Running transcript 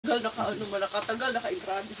ano mo, nakatagal,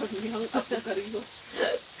 naka-entrada niyang ako kariyo.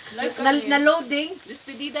 Na-loading?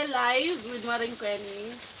 Despedida live with Maring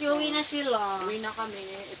Kenny. Si uwi na sila. Uwi na kami.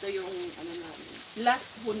 Ito yung, ano namin,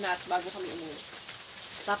 last hunat bago kami umuwi.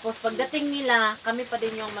 Tapos pagdating nila, kami pa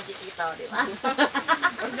din yung makikita, di ba?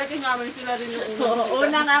 Pagdating namin sila rin yung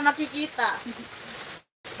una nga makikita.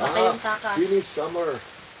 Yung takas. Finish summer.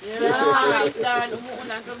 Yeah, dan,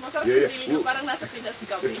 umuulan. So, masarap yung parang nasa Pinas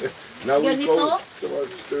kami. Now we go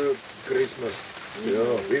towards the Christmas,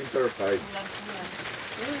 winter time.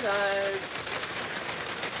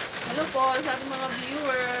 Hello po sa ating mga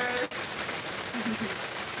viewers.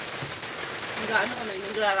 Nag-ano kami,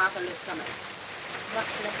 nagrarakalit kami.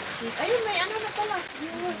 Cheese. Ayun, may ano na pala.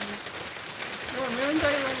 Meron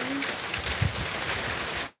tayo yung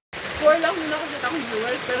 4 lang muna kasi akong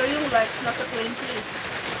viewers, pero yung likes nasa 20.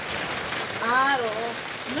 Ah, oo.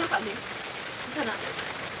 Ano kami? Saan na?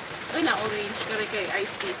 Ay na, orange. Kare kay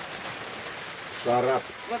iced tea. Sarap.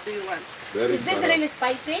 What do you want? Very Is this sarap. really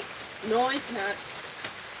spicy? No, it's not.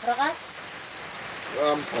 Rakas?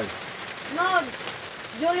 Fine. No.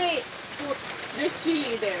 Julie. There's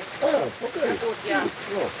chili there. Oh, okay. Food, yeah.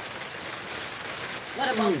 Oh. What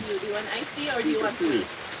about you? Do you want iced tea or do you want sweet?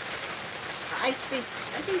 Iced tea.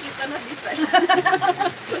 I think you cannot decide.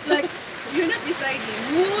 Like, you're not deciding.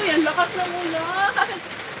 Uy, ang lakas ng ulan.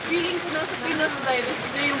 Feeling ko nasa Pinas dahil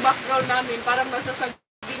ito yung background namin. Parang nasa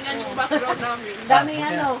sagingan yung background namin. daming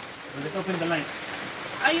ano. Let's open the light.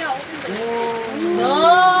 Ay, yeah, open the light.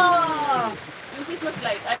 No! Yung Christmas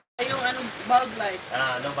light. Ay, yung ano, bulb light.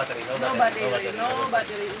 No battery, no No battery. battery. No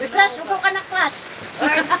battery. Crash, upo ka na crash.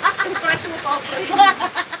 Ay, kung crush mo pa ako.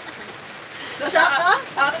 Siya ka?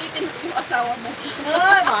 Akitin ko yung asawa mo.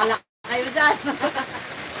 Ay, bahala kayo dyan.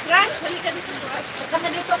 Crush, halika dito, crush. Huwag ka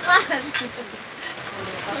dito crash.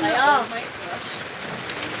 Kayo. My crush.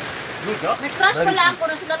 It's good, no? May crush pala ako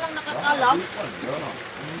na sila lang nakakalam.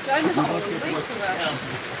 Kaya na ako, may crush.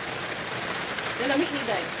 Nalamig ni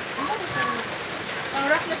Day. Ang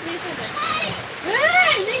rock na play siya, Day.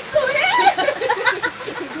 Hey! Next to it!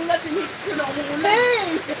 Gulat si Nix ko na umuulan.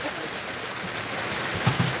 Hey!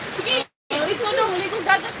 Sige, iso na, muli kong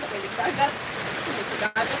dagat. Nakalig dagat.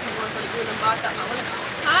 Dagat, mga paligo ng bata.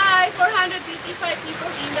 Hi! 455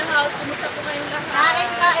 people in the house. Kumusta po kayong lahat?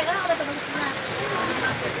 Kain. Ano oras ang Pinas?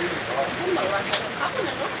 Ako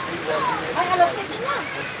na, no? Ay, alas 7 na.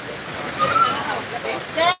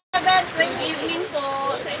 7:20. Evening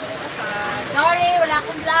po sa inyong lahat. Sorry, wala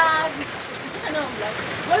akong vlog. Ano ang vlog?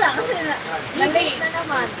 Wala, kasi na-late na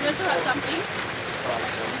naman. You want to have something?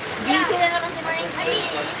 Busy na naman si Maring Ay.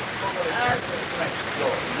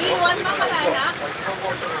 Iwan pa pala, anak.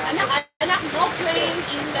 Anak, no playing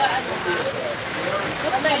in the, ano, no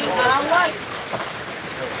playing. Awas.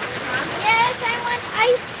 Yes, I want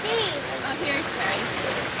iced tea. Here's guys.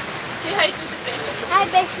 Say hi to the Beshies. Hi,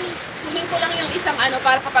 Beshies. Kunin ko lang yung isang ano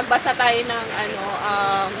para kapag basa tayo ng ano,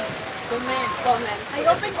 comment. Ay,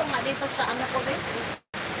 open ko nga dito sa ano ko, ba?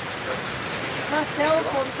 Sa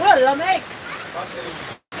cellphone ko. Lamig.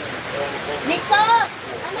 Nixa!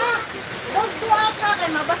 Anak! Don't go out ka kay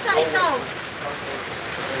mabasa ikaw.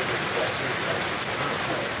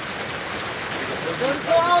 Don't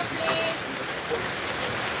go out, please.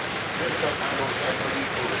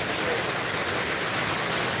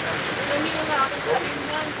 Hindi ko na akong sabihin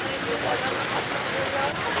yan. Hindi ko na nakasakura.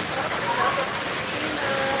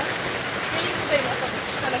 Feeling ko tayo nasa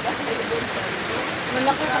beach talaga.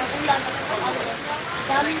 Malakas ang ulan.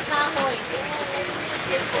 Daming kahoy.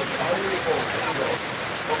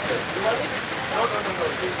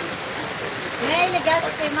 May nagas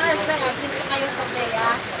kay Mars, pero absent ko kayo today,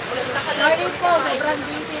 ah. Sorry po, sobrang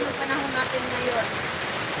busy ng panahon natin ngayon.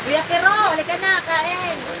 Kuya Pero, halika na,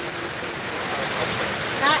 kain.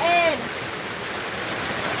 Kain.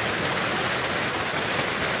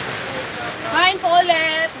 Kain po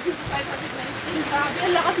ulit. Grabe,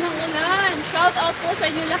 ang lakas ng ulan. Shout out po sa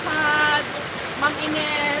inyo lahat. Ma'am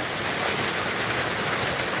Ines.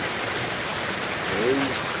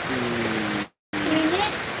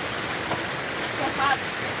 Minute. So hot.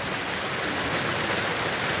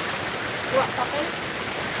 Wak pa po.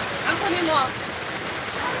 Ang kunin mo.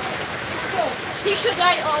 Tissue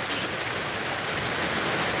guy, oh please.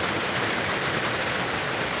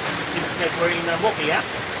 Seems like we're in a moki, yeah?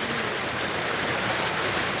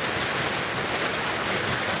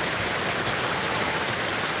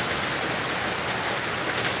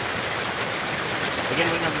 Again,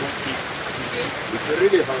 we're in a moki. It's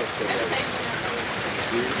really hot. Ano sa inyo na?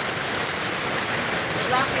 See?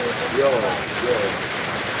 Black roses. Yo.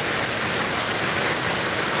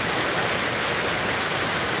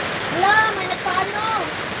 Wala, may nagpaano.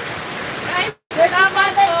 Guys,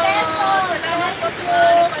 salamat po. pesos.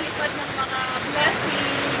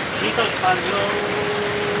 Poquito español.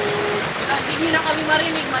 Hindi nyo na kami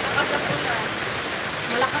marinig, malakas ang ulan.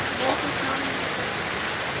 Malakas ang boses namin.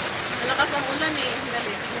 Malakas ang ulan eh.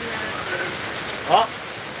 Dali, tingnan natin. Oh,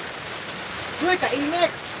 Uy,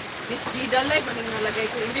 kainit. Despidida live, anong nalagay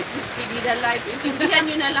ko? Imbis Despidida live. Intindihan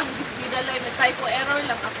nyo na lang, Despidida live. Nag-typo error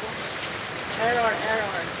lang ako. Error.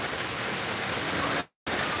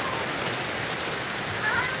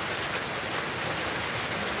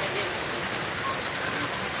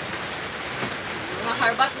 Mga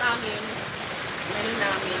harbat namin. Menu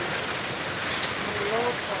namin.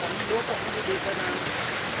 Luto ko dito ng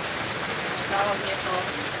tawag nito.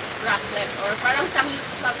 Raclette or parang sanglit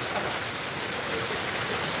siya ba?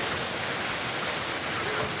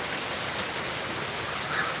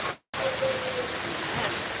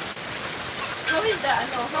 How is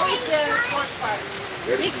the pork part?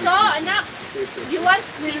 Mixo, anak! You want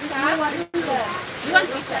pizza? You want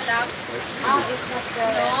pizza lang? It's not the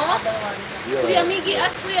No? other one. Kuya Miggy,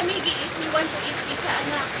 ask Kuya Miggy if you want to eat pizza,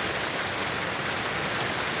 anak.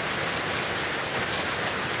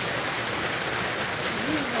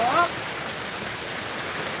 No?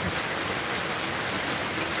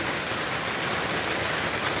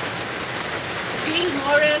 Phil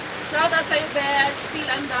Morris, shout out kayo, Bes. Phil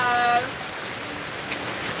Andal.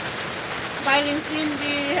 Smiling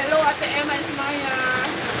Cindy. Hello, Ate Emma and Maya.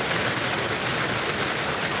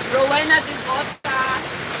 Rowena Devota.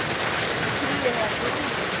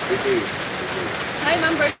 Hi,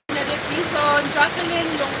 Ma'am Bernadette Dizon.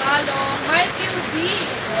 Jacqueline Longalo. Michael D.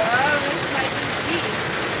 Wow, where's Michael D?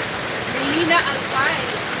 Melina Alpay.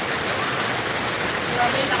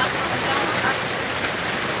 Grabe, lakas ng ulang.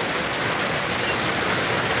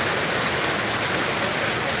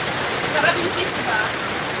 Sarap yung cheese, diba?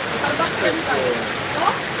 Starbucks yan ka.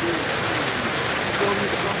 No?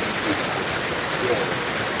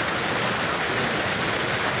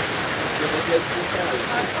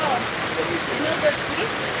 Marco, you know the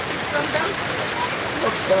cheese? It's from downstairs.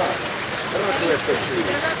 Not bad. Raclette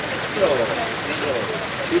cheese. No.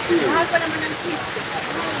 It is. Mahal pa naman ng cheese.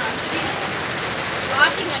 So,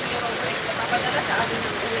 ating ano yung break. Napapadala sa atin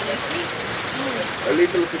ng uwi ng cheese. A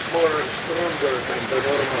little bit more stronger than the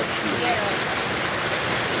normal cheese. Yeah.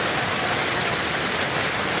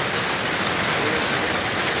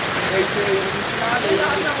 They say Grabe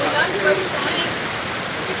lang ng ulan. First time.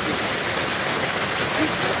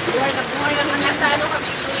 Buhay na nasa ano kami.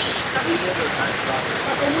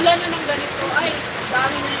 Pag umulan na ng ganito, ay,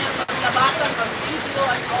 dami na yung paglabasan, pag-video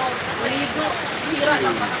and all. Maligo. Hira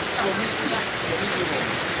lang makakita.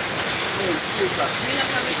 Yun ang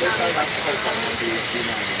kami sa amin.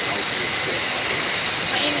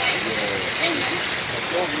 Maingay. Maingay.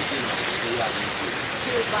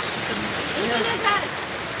 Ito na dad.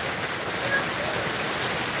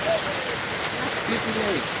 people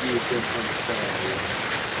like you can understand.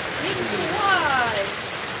 Why?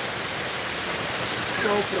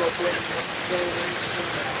 No problem.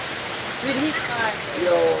 With his car.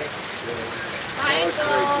 Yo. Hi, so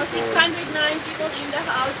 609 people in the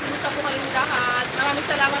house. Kumusta po kayong lahat? Maraming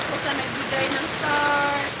salamat po sa nagbigay ng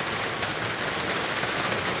star.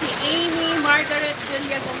 Si Amy, Margaret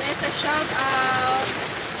Julia Gomesa, shout out.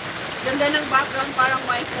 Ganda ng background, parang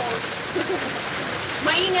my fault.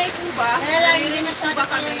 Maingay po ba? Hindi na Narinig po siya ba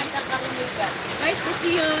kami? nagkakarunigan. Nice to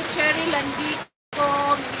see you. Cherry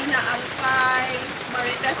Landico, Melina Alpay,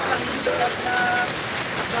 Marites Langdot na.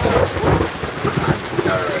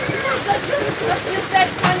 You said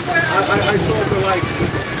thunder. I saw the light.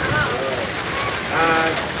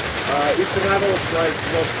 And it travels like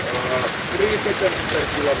what, 3 seconds per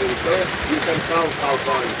kilometer. You can count how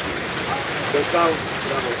far it is. The sound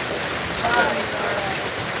travels.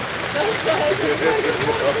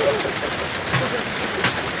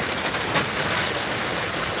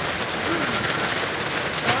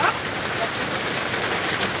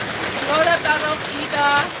 Lola Tarok, Ida,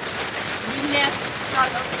 Ines,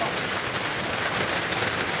 Carlos po.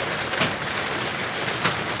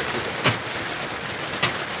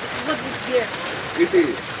 It's good with beer. It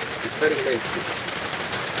is. It's very tasty.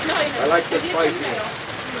 No, I like the spiciness.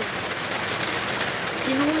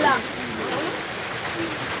 Sinulang.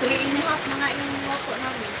 3.5 mga yung loto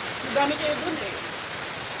namin. Dami kayo dun eh.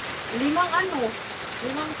 5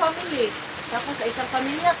 family. Tapos sa isang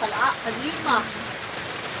pamilya, tag-5.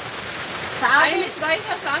 Sa Hi, amin, Miss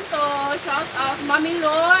Raisa Santos. Shout out. Mami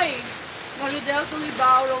Loy. Maridel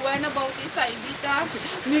Tulibao. Rowena Bautista. Ibita.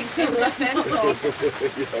 Mixura. Defenso.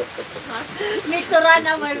 Mixura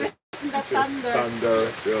may the thunder. Thunder.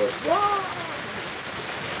 Yeah. Wow!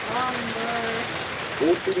 Thunder.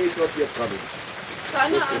 Putin is not yet coming.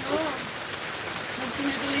 Sana ano. Pag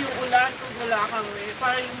tinituloy yung ulan, kung wala kami,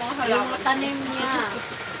 para yung mga Yung halaman. mga tanim niya.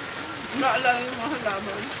 Wala lang yung mga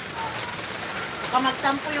halaman. Baka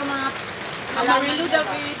magtampo yung mga Marilu niya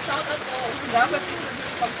ba? David, shout out to. Dapat yung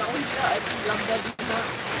pagtaon nila ay lambda din na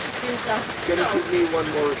pinsa. Can you give me one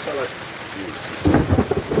more salad, please?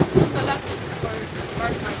 Salat for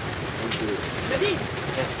March. Thank you. Jadi,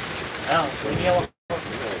 Ah, hindi ako.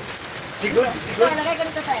 Siguro, Ito, siguro. lagay ko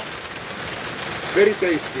dito tayo. Very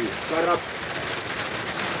tasty. Sarap.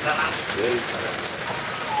 Sarap. Very sarap.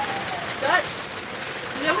 Dad,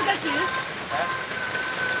 niya mo dad cheese?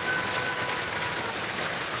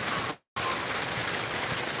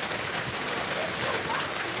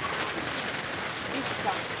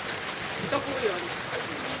 Pizza. Ito po yun.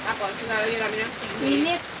 Ako, sinalagyan namin ng sili.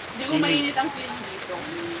 Minute. Hindi ko mainit ang sili dito.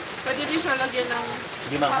 Pwede rin siya lagyan ng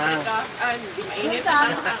Hindi manghang. paprika. Ah, hindi mainit. Dun sa-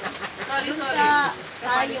 Manghang. Sorry, Doon sorry.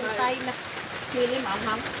 sa yung Thai na silim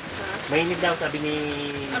anghang. Mainit daw, sabi ni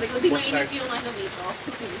Sabi ko, di Boss mainit Card. yung ano dito.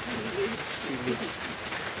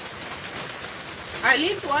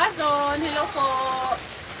 Arlene Tuazon, hello po.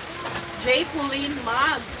 J. Pauline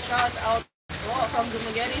Mugs, shout out po from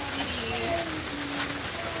Dumaguete City.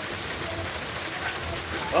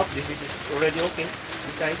 Oh, this is already okay.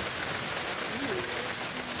 Inside.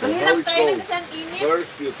 So Ang how hirap it tayo goes? ng isang init.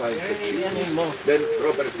 First you find the Yan cheese. mo. Then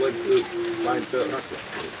Robert went to find the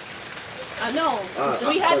raclette. No,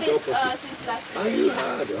 we Ah, had the this opposite. since last Ah, year. you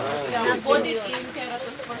had. Ah. Yeah, we bought it in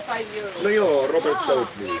Keratos for €5. No, yo, Robert showed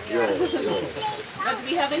me. Yo. But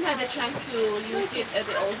we haven't had a chance to use it at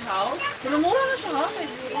the old house. Mura na siya, ha?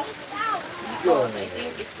 Because I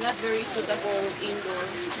think it's not very suitable indoor,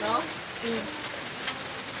 no?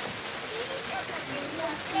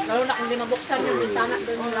 Lalo na kung di mabuksan yung bintana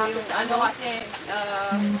doon yung Yung lapit. ano kasi,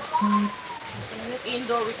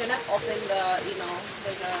 indoor, we cannot open the,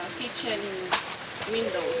 the kitchen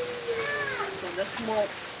windows. So the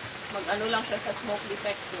smoke, mag-ano lang siya sa smoke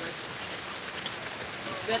detector.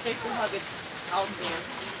 It's better to have it outdoor.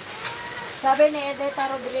 Sabi ni Edeta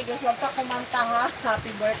Rodriguez, huwag ka kumanta ha.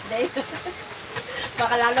 Happy birthday.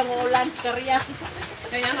 Baka lalong uulan, karya.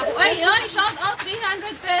 Kaya nga po, ay, shout out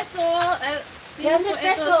 300 peso. Sino po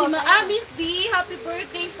 300 ito? peso. Miss D, happy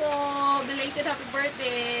birthday po. Belated happy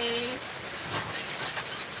birthday.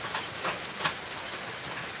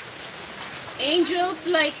 Angels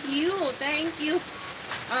like you, thank you.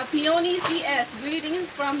 Peony CS, greetings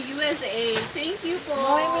from USA. Thank you po.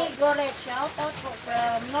 Noemi Goret, shout out po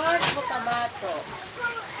from North Cotabato.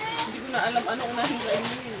 Hindi ko na alam ano unahin kayo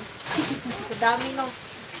yun. Sa dami no.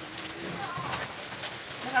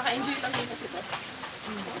 Nakaka-enjoy lang din kasi ito.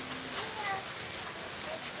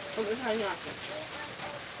 Pag-usahin niyo ako.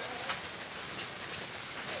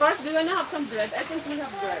 First, do you wanna have some bread? I think we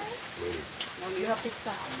have bread. You have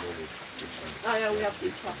pizza. Oh yeah, we have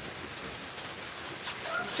pizza.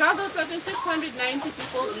 Shout out sa ating 690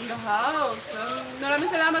 people in the house. Maraming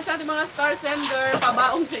salamat sa ating mga star sender.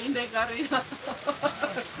 Pabaong kay Inday Karina.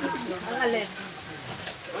 Ang alin.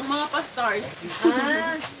 Ang mga pa-stars.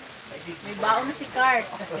 Ah, may baon na si Cars.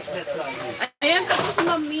 Ayan po si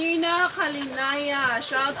Ma'am Mirna Kalinaya.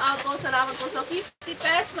 Shout out po. Salamat po sa 50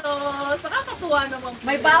 pesos. Nakakatuwa naman po.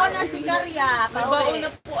 May baon na si Karya. May baon na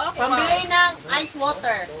po ako. Pambili ng ice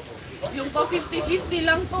water. Yung pa 50-50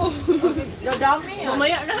 lang to. Dodami yun.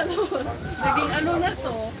 Mamaya na to. Naging ano na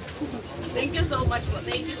to. Thank you so much po.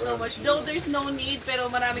 Thank you so much. Though there's no need, pero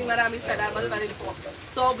maraming salamat pa rin po.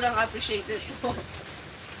 Sobrang appreciated po.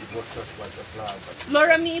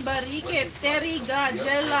 Laura Mi Bariket, Terry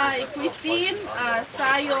Gajela, Christine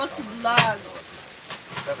Sayos Vlog,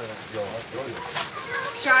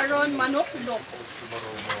 Sharon Manokdok.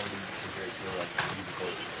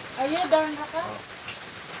 Are you done na ka?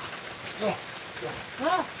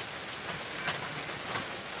 Ha?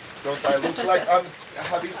 Don't I look like I'm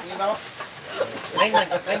having enough? 9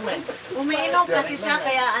 months, 9 months. Umiinom kasi siya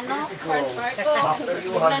kaya ano, Cars Marco.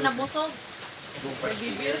 Bigla nabusog.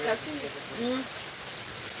 Nagbibir kasi.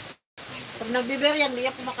 Pag nagbibir yan, di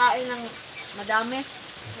yan kumakain ng madami.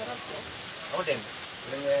 Ako din.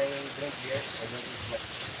 When I drink beer, I don't eat much.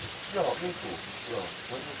 Yo, me too. Yo,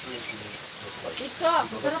 when you drink, you look like Pizza.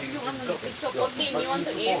 Masarap yung ano, Pizza protein. You want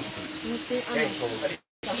to eat?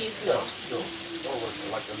 Cheese, no? yo, always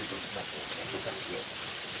like a little snack.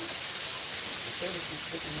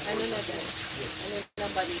 Ano na din? Ano na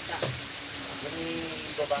balita?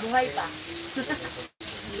 buhay pa.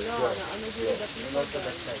 No, ano dito na pizza?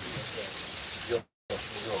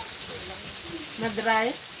 Na-dry.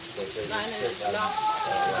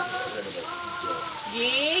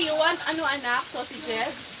 Yay! You want ano anak?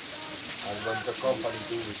 Sausages? And when the company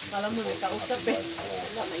do it, Alam mo, may kausap eh.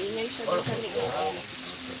 Wala, maingay siya dito sa liit.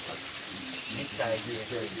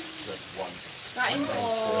 inside just one. Kain po.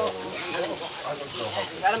 I don't know how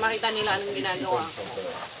to. Para makita nila anong ginagawa ko.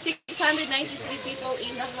 693 people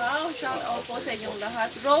in the house. Shout out po sa inyong lahat.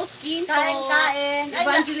 Rose Quinto. Kain.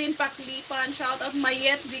 Evangeline Paklipan. Shout out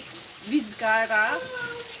Mayet Vizcara.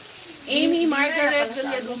 Amy Margaret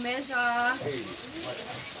Villagomeza.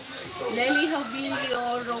 Nelly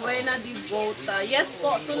Havilio. Rowena Divota. Yes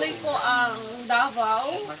po, tuloy po ang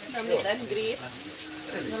Davao na meet and greet.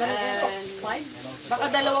 And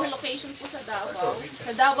baka dalawang location po sa Davao.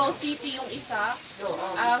 Sa Davao City yung isa.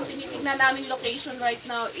 Ang tinitignan naming location right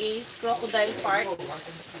now is Crocodile Park.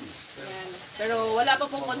 Ayan. Pero wala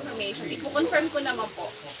pa pong confirmation. I-confirm ko naman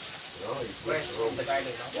po.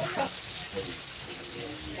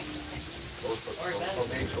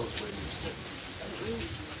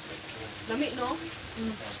 Lami, no?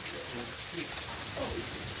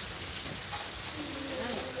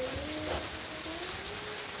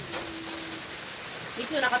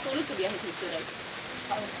 Ito, nakatulog ko biyahe dito rin.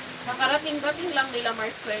 Nakarating-rating lang nila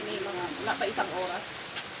Mars Quenny, mga wala pa isang oras.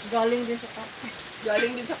 Galing din sa party.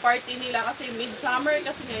 Galing din sa party nila kasi midsummer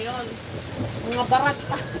kasi ngayon. Mga barat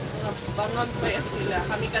pa. Mga bangag pa yan sila.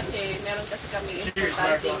 Kami kasi, meron kasi kami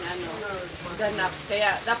importanteng ganap.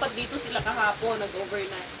 Kaya dapat dito sila kahapon,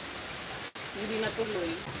 nag-overnight. Hindi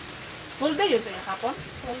natuloy. Full day yun sa kapon?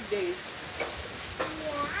 Whole day.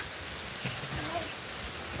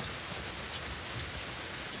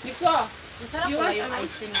 Pizza! Masarap You pala want yung ano?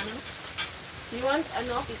 ice cream ano? You want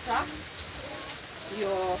pizza?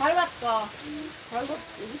 Yo. Halwat ko. Halwat.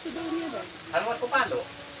 Gusto daw niya ba? Halwat ko palo.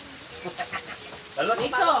 Halwat ko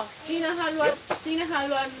palo. Iso,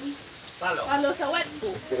 sinahalwan palo sa wet po.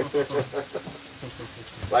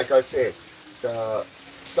 Like I said, the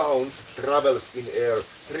sound travels in air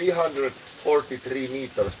 343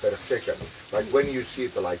 meters per second. Like when you see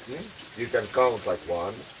the lightning, you can count like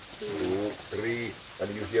 1, 2, 3, and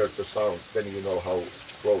you hear the sound, then you know how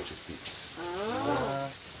close it is.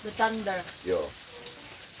 The thunder. Yeah.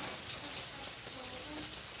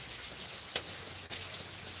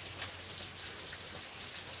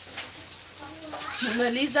 Mona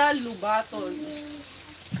Lisa Lubaton.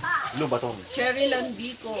 Lubaton. Cherry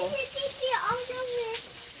Landico.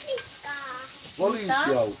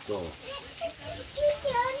 Poliisiauto.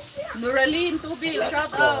 Nuraline Tubil.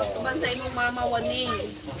 Shout out. Tuban sa imong mama Waning.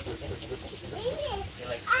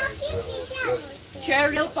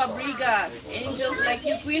 Cheryl Fabrigas. Angels Like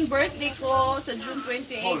You. Queen birthday ko sa June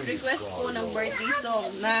 28. Request ko ng birthday song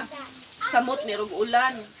na samot ni Rug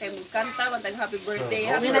Ulan. Kay magkanta, mantag happy birthday.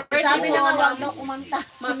 Happy birthday Sabi po, na nga wag Ma'am. na kumanta.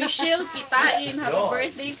 Ma'am Michelle Kitain. Happy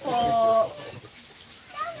birthday po.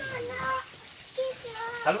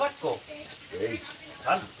 Halwat ko. Hey.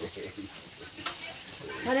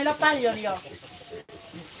 Manila palyon yo.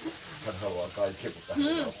 Haluaa kaikki, mutta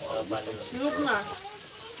Sunog na.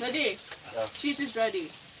 Ready? Cheese is ready.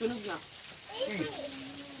 Sunog na.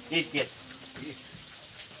 Eat, yes.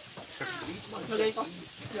 Lagay ko.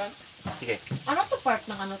 Yan. Sige. Ano to part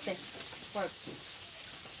ng ano te? Part.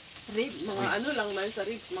 Ribs. Mga ano lang man sa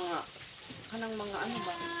ribs. Mga kanang mga ano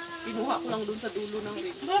ba? Pinuha ko lang dun sa dulo ng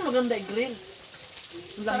ribs. Ito maganda i-grill.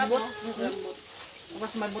 Sarap, Lambot. no? Lambot.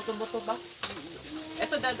 Mas may buto-buto ba?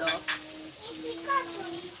 Ito dad, oh.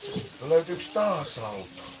 löytyykö taas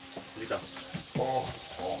auto? Dito. Oh.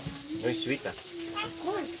 May sweet ah.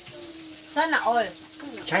 Sana all.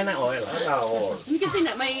 China oil. Tänä on. Hindi kasi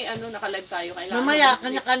na, may ano, naka-live tayo. Kailangan Mamaya,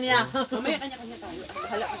 kanya-kanya. Mamaya kanya-kanya tayo.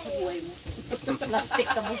 Bahala ka sa buhay mo. Plastic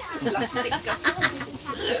ka boss. Plastic ka.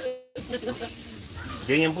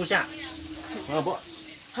 Ganyan po siya. Mga bo.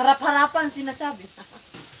 Harap-harapan sinasabi.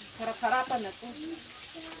 Harap-harapan na to.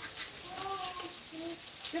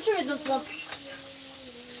 You sure you don't want...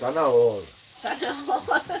 Sana on. Sana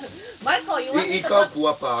Marco, you want me to Ikaw put,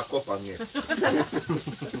 kuha pa ako, pangit.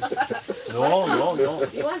 No, no, no.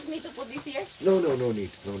 you want me to put this here? No, no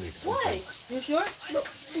need, no need. Why? You sure?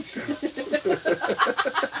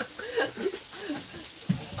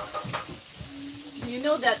 You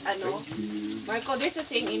know that ano, Marco, there's a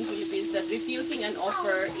saying in Philippines that refusing an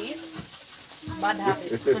offer is Bad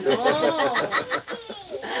habit. oh,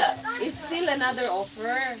 is still another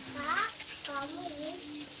offer.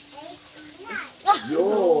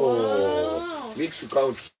 Joo. Miksi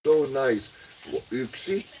count so nice? 1, 2,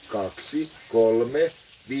 3, 5,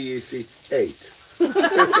 8.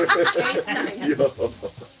 Joo.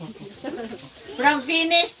 From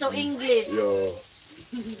Finnish to English. Joo.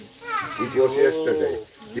 It was yesterday.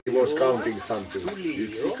 He was counting something. 1,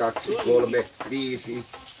 2, 3, 5,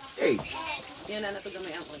 8. Yan na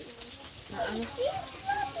natugamay ang oil.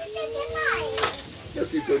 Ja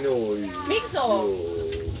tytön noin. Mixo! Joo.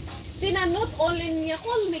 Sinanot only niya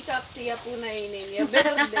kol ni Kapsiya punay niya.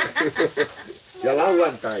 Verde.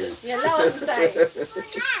 Jalawan tayo. Yalawan tayo.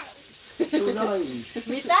 Tunay.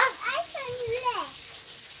 Mita?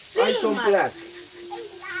 I some black.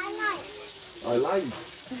 I like.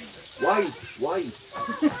 White.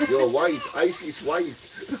 You're white. Ice is white.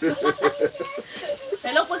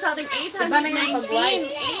 Hello po sa ating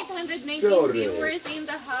 819 Sure. viewers in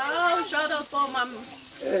the house. Shout out po, ma'am.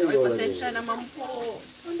 Oy, pasensya naman po.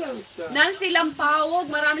 Nancy Lampawog,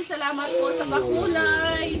 maraming salamat po sa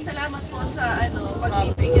pakulay. Salamat po sa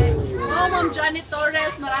pagbibigay. Oh, Ma'am Janet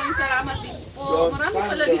Torres, maraming salamat din po. Marami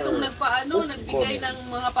pala ditong nagbigay ng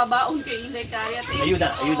mga pabaon kay Inday Karya. Thank you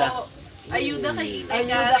po. Ayuda kay Inday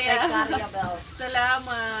Karya.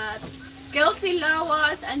 Salamat. Kelsey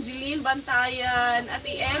Lawas, Angeline Bantayan,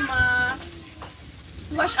 Ate Emma.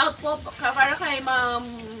 Wash out po para kay Ma'am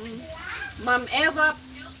Eva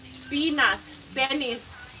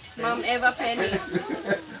Penis. Ma'am Eva Penis.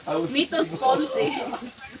 Mitos Ponce.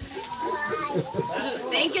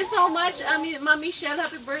 Thank you so much, Ma'am Michelle.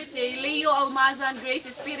 Happy birthday. Leo Almazan, Grace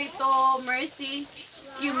Espirito, Mercy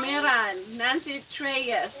Cumeran, Nancy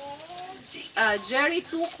Treyes, Jerry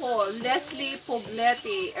Tucol, Leslie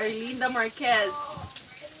Poblete, Erlinda Marquez,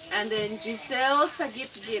 and then Giselle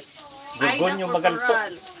Sagitgit, Aida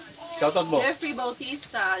Corporal, Jeffrey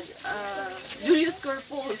Bautista, Julius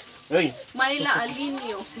Corpus, Myla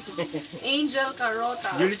Alinio, Angel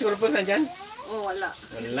Carota. Julius Corpus nandyan? Oh, wala.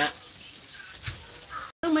 Wala.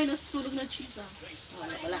 May nasusulog na cheese ah.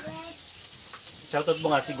 Wala. Shoutout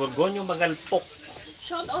mo nga si Gorgonyo Magalpok.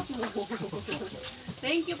 Shout out mo.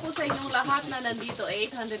 Thank you po sa inyong lahat na nandito.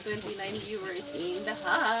 829 viewers in the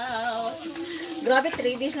house. Grabe,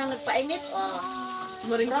 3 days lang nagpainit. Oh.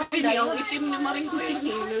 Maring Queenie, ang itim ni Maring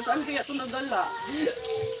Queenie. Saan kaya ito nadala?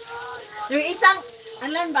 Yung isang,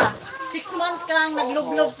 alam ba, 6 months ka lang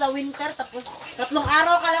naglublob sa winter, tapos 3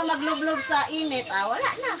 araw ka lang maglublob sa init. Wala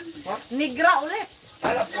na. Nigra ulit.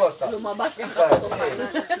 Lumabas ang katotohanan.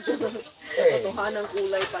 Katotohanan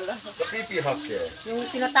kulay pala. Pipi hakke. Yung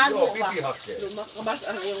tinatago pa. Pipi hakke. Lumabas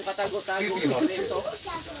ang yung katago-tago dito.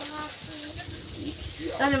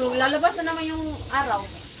 Sana lalabas na naman yung araw.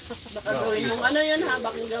 Baka gawin mong ano yun ha,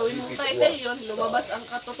 baka gawin mong title yun, lumabas ang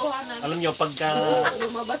katotohanan. Alam nyo, pagka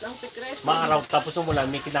Lumabas ang sekreto. maaraw tapos umulan,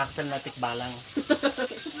 may kinakasal na tikbalang.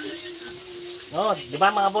 No, di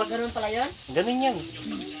ba mga boss? Ganun pala yun? Ganun yan.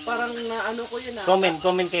 Parang na ano ko yun ha. Comment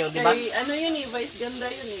kayo, di ba? Kay ano yun eh, vice ganda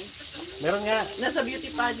yun eh. Meron nga. Nasa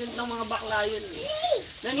beauty pageant ng mga bakla yun eh.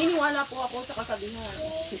 Naniniwala po ako sa kasabihan.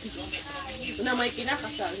 Na may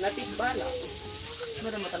kinakasal, natikbala.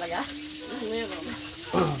 Meron mo talaga? Meron.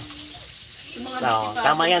 Yung mga No, beauty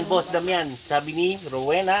tama yan, pageant, boss Damian. Sabi ni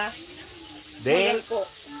Rowena. De. Magal po.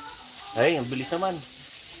 Ay, ang bilis naman.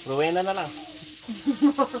 Rowena na lang.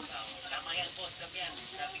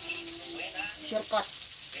 Shortcut.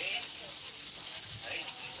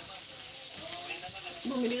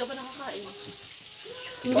 Bumili ka pa nakakain.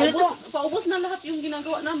 Yung ganito, Paubos na lahat yung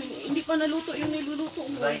ginagawa namin. Hindi pa naluto yung niluluto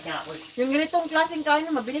mo. Right nga ako. yung ganitong klaseng kain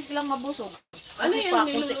na mabilis ka lang mabusog. Ano Kasi yung pa,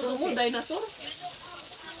 niluluto mo? kunti-kunti. Dinosaur?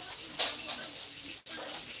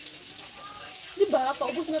 Diba?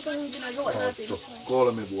 Paubos na ito yung ginagawa natin.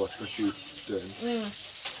 3 vuotta sitten.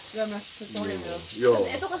 Gama, tutorial mo. Joo.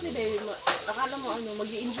 Ito kasi baby, akala mo ano,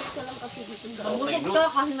 mag-i-enjoy ka lang kasi dito sa Mabusog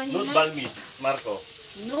ka kasi Note mahina. Balmis, Marco.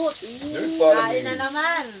 Note. Nyt Kain na valmis.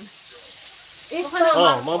 naman. Isto.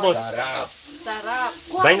 Oh, mga boss. Sarap. Sarap.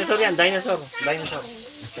 Dinosaur yan, dinosaur. Dinosaur.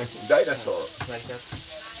 Dinosaur. Dinosaur.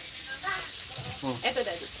 Ito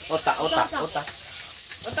daddy. Ota.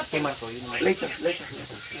 Otap Kay Marco, yun naman. Later.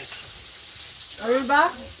 Ano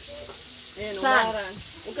ba? Ayan, Saan? umaran.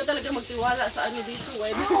 Huwag ka talaga magtiwala sa ano dito.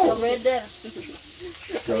 Sa weather. Se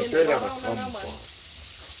on Ayun, terävät umaran na naman. hampaat.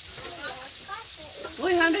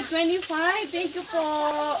 Uy, 125. Thank you po.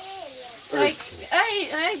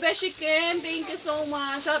 Ay, Beshi Ken. Thank you so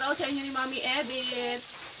much. Shout out sa inyo ni Mami Edith.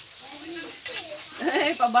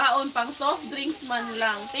 Ay, pabaon. Pang soft drinks man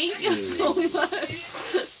lang. Thank you so much.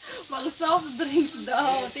 Pang soft drinks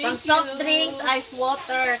daw. Thank Pang you. soft drinks, ice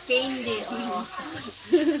water, candy. Oh.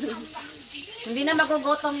 Hindi na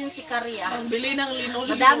magugutom yung si Karia. Pang-bili ng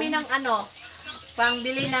linoleum. Madami ng ano,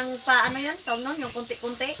 pangbili ng ano yan, tawag nun, yung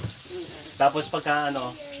kunti-kunti. Tapos pagka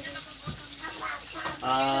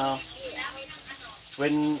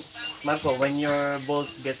when Marco, when your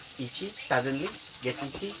balls gets itchy, suddenly gets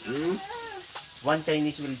itchy, one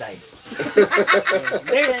Chinese will die.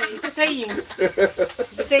 It's a sayings.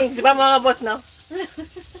 It's a sayings, di ba mga boss, no?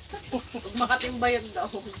 Huwag makatimbayag daw.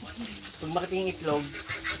 Pag makatingin itlog,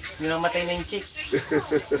 yun ang matay na yung chick.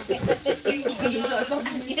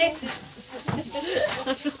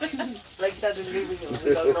 Like suddenly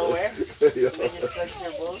without nowhere, Yeah. then you stretch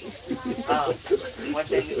your balls. One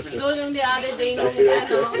Chinese will So yung the other day nung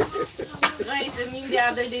ano, guys, yung the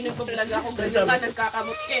other day nung vlog ako, ganyan ka,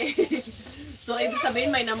 nagkakamot ka eh. So ibig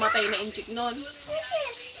sabihin may namatay na inchik nun.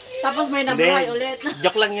 Tapos may nabuhay ulit.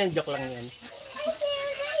 Joke lang yan, joke lang yan.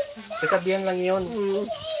 Kasabihan lang yun.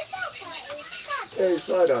 Hey,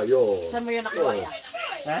 sana, yo. Saan mo yun nakuha yan?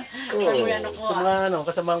 Ha? Saan mo yan Sa nakuha? mga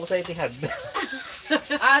kasamahan ko sa Etihad.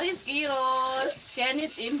 Aris Kiros,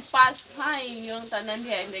 Kenneth Impas, hi, yung tanan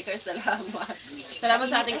handmakers, salamat. Salamat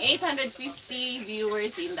sa ating 850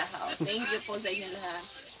 viewers in the house. Thank you po sa inyo lahat.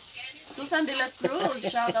 Susan de la Cruz,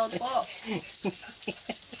 shout out po.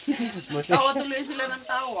 Tawa tuloy sila ng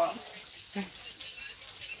tawa.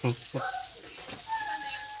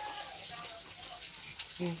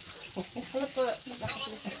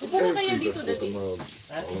 Upo na kayo dito, Daddy.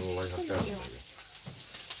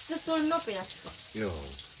 Sa turno, pinas ko. Yo.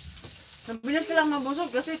 Nabilis ka lang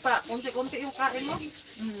mabusog kasi pa, konti-konti yung kain mo.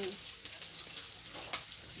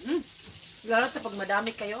 Lalo sa pag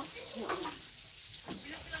madami kayo.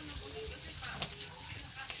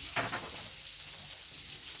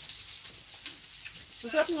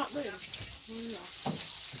 Masarap nga ba yun?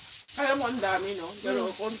 Kaya mo ang dami, no? Pero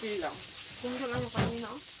konti lang. Kung doon ano kanina.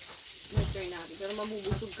 May-try natin. Pero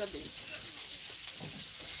mabubusog ka din.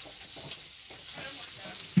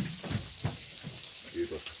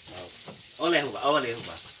 Dito. Ole ho ba? Ole ho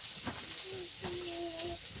ba?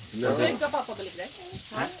 No. Balik ka pa, pabalik din?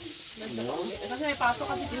 Ha? Balik ka pa ulit. Kasi may pasok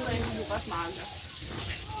kasi si Ryan bukas maaga.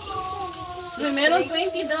 Meron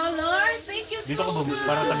 $20. Thank you so Dito ka bumili.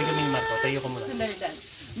 Para tabi kami ni Marco. Tayo ko muna. Sandali dan.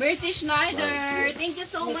 Mercy Schneider, thank you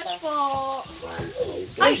so much po.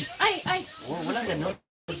 Ay, ay, ay, Oh, wala ganun.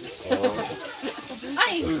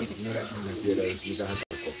 ay. Tiedä, jos mitähän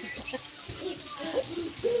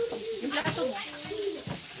Yung plato mo.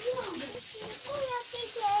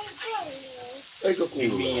 Eikö Give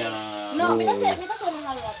kuulu? me No, minta ko ng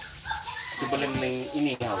halot. tubulan ng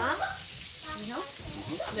inihaw.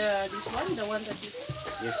 This one, the one that you...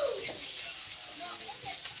 Yes.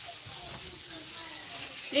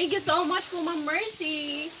 Thank you so much po, Ma'am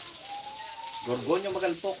Mercy. Gorgonyo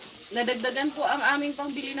magalpok. Nadagdagan po ang aming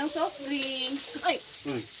pangbili ng soft drinks. Ay,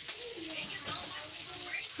 Uy.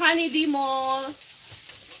 Honey D Mall.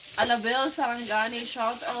 Alabel Sarangani,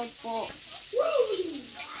 shout out po.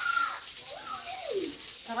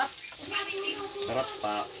 Sarap. Sarap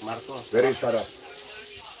pa, Marco. Very sarap.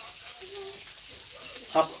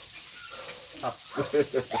 Hap. Hap.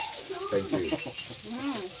 Thank you.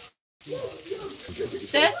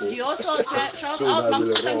 Tess Dioso, shout out, Ma'am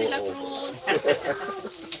Susan de la Cruz.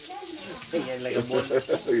 Yan like a ball.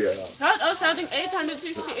 Yeah. Shout out sa ating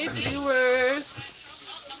 868 viewers.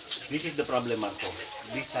 This is the problem, Marco.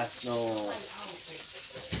 This has no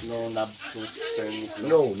knob to turn it.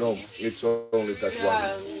 No, no, it's only that Yeah,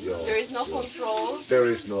 one. Yo. there is no control, There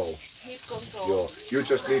is no. heat control. Yo. You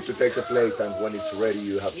just need to take a plate and when it's ready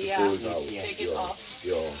you have to Yeah. pull it out. Yeah. Take it Yo. off.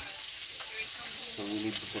 Yo. So we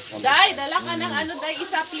need to put on Dai, dala ka ng ano, Dai,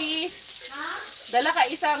 isa please. Dala ka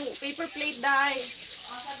isang paper plate, Dai.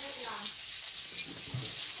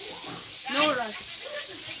 No rush.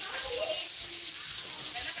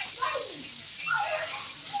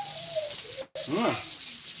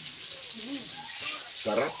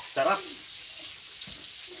 Sarap. Sarap.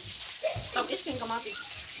 Tapos yung kamatis.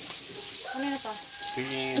 Ano na to?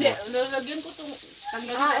 Hindi, nalagyan ko itong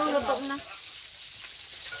tanggalin Ah, natin. luto na.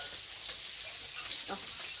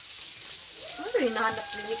 Ano yung hinahanap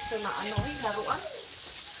ni Nixon na ano laruan?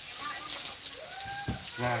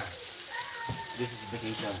 Ah. This is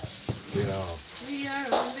vacation. Yeah. We are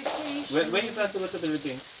on vacation. When you plan to go to the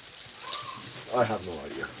Philippines? I have no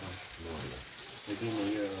idea. No idea. Maybe in a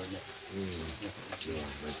year or next. Yeah,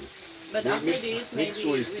 maybe. But after this, maybe...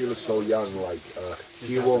 Mitsu is still so young, like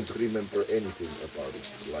he won't remember anything about it.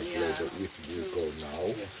 Like Yeah. later, if you go now,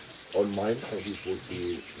 on my mind it would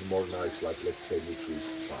be more nice. Like let's say Mitsu is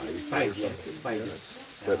five or Yeah. something. 5 years.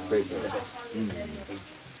 But paper.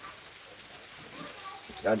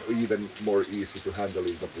 And even more easy to handle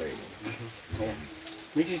in the plane. Yeah.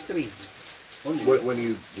 Which is 3. Only. When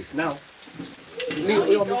you Now.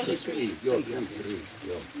 Mitsu is three. Yo, three.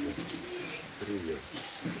 Yo, 3 years.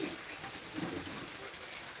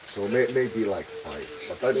 So maybe like 5,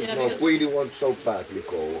 but I don't Yeah, know. because- Queenie wants so badly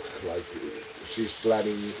go. Like she's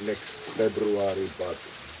planning next February, but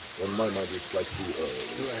on my mind it's like too early.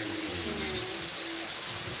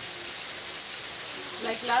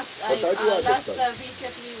 Like last But I do understand. visit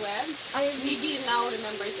we went, Miggy now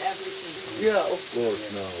remembers everything. Yeah, of course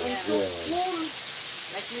now. Yeah. Yeah.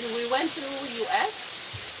 Like when we went to US,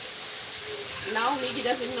 Now Miggy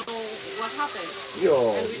doesn't know what happened. Yo,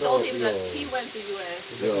 And we no, told him that yo, he went to US.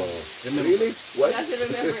 yo. Remember. Really? He What? doesn't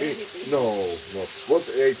remember anything. No, no. What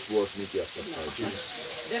age was Mickey at that time?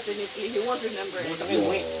 Definitely, he won't remember Buta anything. kayo,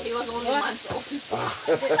 wait. He was only months old.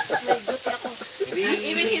 May gusto ako.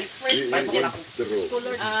 Even his first It's true.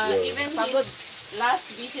 even his last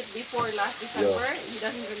visit before last December, he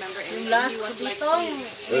doesn't remember anything. Yung last He was like dito,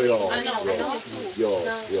 Yo, Ano, yo, yo,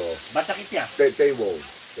 yo. Bata kitya. They won't.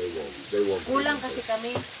 They won't. They won't. kulang kasi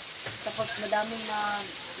kami. Tapos madaming na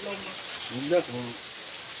loma. Hindi, kung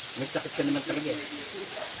nagsakit ka naman talaga eh.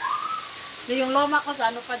 So, yung loma ko sa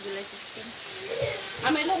ano pa, July 16.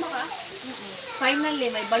 may loma ka? Finally,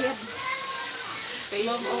 may bayad.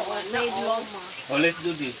 Loma, oo. Paid loma. Oh, let's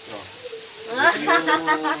do this. Oh.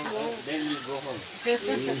 Then you go home.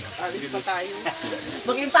 Alis pa tayo.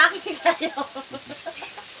 Mag-impake kayo.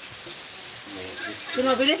 Kung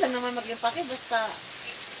mabilis lang naman mag-impake, basta,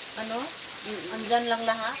 ano, andyan lang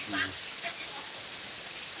lahat.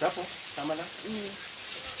 Tapos, tama na.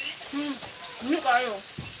 Ano tayo?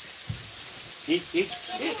 Eat. Eat.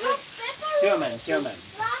 Chairman.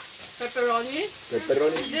 Pepperoni?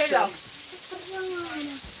 Pepperoni Hindi pizza. lang.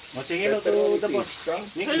 Oh, say hello to Pepperoni the boss. pizza.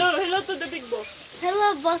 Nikki. Hello to the big boss. Hello,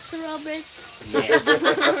 Boss Robert. Yeah.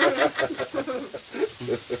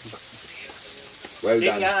 Well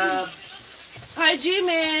Sing done. Hi,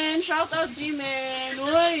 G-Man! Shout out, G-Man!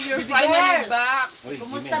 Uy, you're Baby finally girl. back! Uy,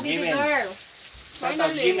 Kumusta, Jimen, baby Jimen. girl? Shout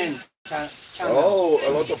out Jimen. Oh, a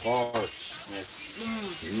lot of hearts. Yes.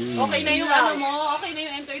 Okay na yung ano mo? Okay na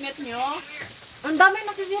yung internet nyo? Ang dami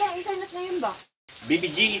nagsisirang internet ngayon ba?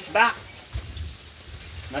 BBG is back.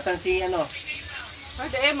 Nasaan si ano?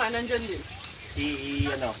 Ate Emma, nandyan din. Si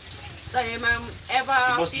ano? Ate Emma,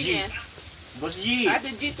 Eva Boss G. Pines. Boss G. Ate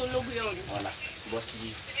G, tulog yun. Wala. Boss G.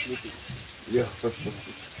 Sleeping. Yeah.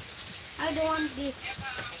 I don't want this.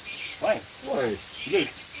 Why? Why? Gay.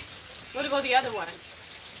 What about the other one?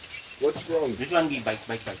 What's wrong? This one, bite.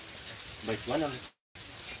 Bite one only.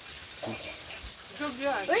 Tulog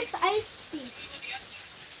yan. Where's icy?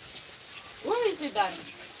 Where is it done?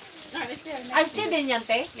 No, it's there. Ay, still din yan,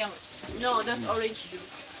 te? Yung, No, that's orange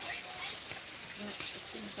juice.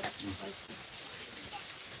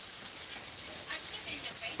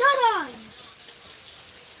 Dadan!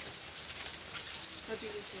 What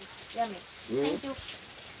did you say? yummy. Thank you.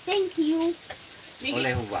 Thank you. Mickey,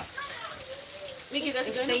 Ole huwa. Mickey, that's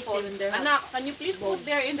It's going to tasty fall. when they're hot. Anak, can you please put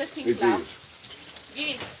there in the sink It lab? is.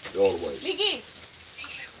 Mickey, Always. Mickey,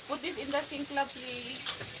 put this in the sink lab, please.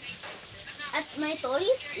 At my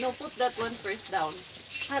toys? No, put that one first down.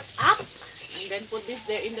 At up? And then put this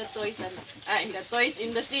there in the toys, anak. In the toys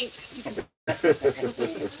in the sink.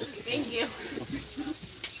 Thank you.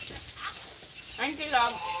 Thank you,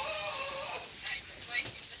 love.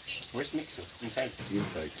 Where's Mixo? Inside.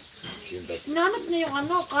 Inside. In that Hinanap niya yung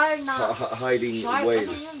ano, car na... hiding Shark, whale.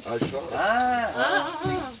 ano yun? Shark. Ah.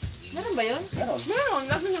 Meron ba yun? Meron. Meron,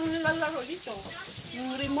 lagi niyang nilalaro dito.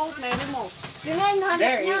 Yung remote, may remote. Yun nga, hinahanap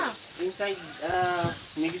There, niya. inside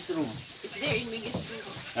Miggy's room. It's there in Miggy's room.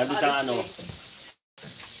 Nandun sa ano?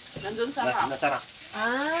 Nandun sa rack. Nasa rack.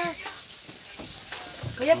 Ah.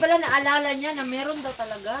 Kaya pala naalala niya na meron daw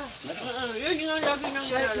talaga. Yun yung lagi niyang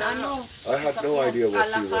Shark na nilalaro. ano. I had no idea what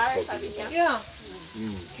he was Alakar, sabi talking niya. about. Yeah.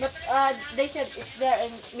 Mm. But they said it's there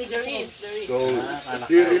in There Miggy. is, there is. So Ah,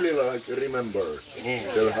 he really like remembers. Yeah.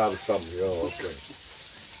 They'll have some. Yeah, okay.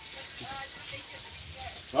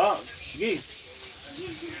 Oh, sige.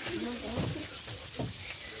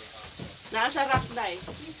 Nasa rack dahil.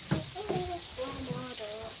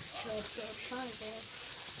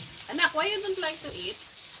 Anak, why you don't like to eat?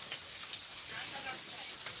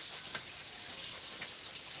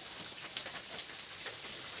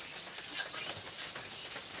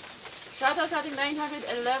 Shoutout sa ating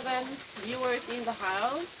 911 viewers in the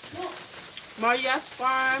house. Maria's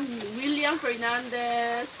Farm, William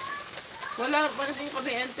Fernandez. Wala pa rin po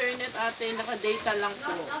kami internet ate, naka-data lang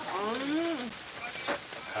po.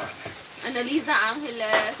 Annalisa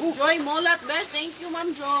Angeles. Joy Molat, best. Thank you,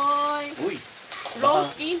 Ma'am Joy. Uy.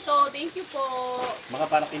 Rose Quinto, thank you po. Mga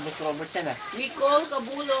parang kay Boss Robert yan ah. Nicole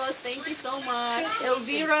Cabulos, thank you so much.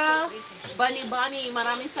 Elvira Bani,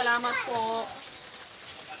 maraming salamat po.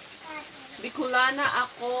 Bicolana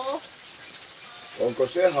ako. Onko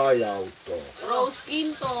se hajauto? Rose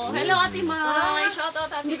Quinto. Hello, Ate Mai.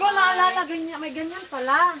 Shoutout, Ate Hindi ko naalala, ganyan, may ganyan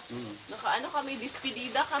pala. Naka-ano kami,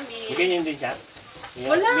 despedida kami. May ganyan din siya?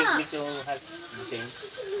 Wala. Mix yung has the same.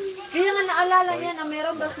 Kaya nga naalala niya na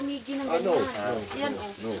meron daw si Miggy ng No, ganyan. Yan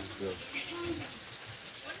oh. no.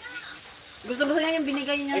 Gusto niya yung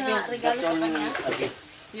binigay niya I think na regalo that's sa only kanya. a bit.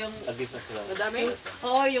 Yung, Agit na sila. Madami.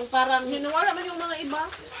 oh, yung parang, Ninuwala man yung mga iba.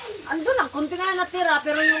 ando lang, kunti nga natira,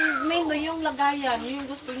 pero yung main doon, yung lagayan, yun yung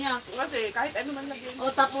gusto niya. Kasi kahit ano man lagyan. O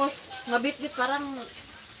tapos, mabit-bit parang I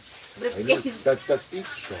know briefcase. that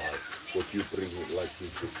PicsArt, what you bring like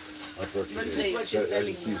into That's what she's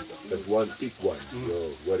telling me. that one big one,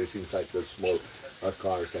 where it's inside the small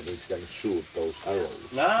cars and it can shoot those arrows.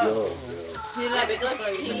 Ah. He Yeah, likes because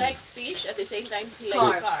he to likes fish at the same time he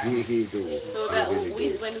Car. likes car. He do. So He that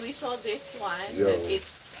really do. when we saw this one, Yeah. that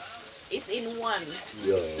it's in one.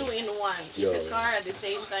 Yeah. It's two in one. It's Yeah. a car at the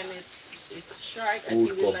same time it's shark and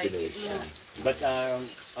Good he will like it. combination. But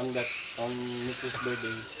on Mrs.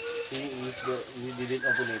 birthday, he didn't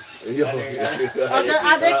open it. Yeah.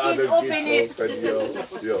 Other kid open it. Open,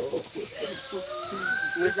 yeah.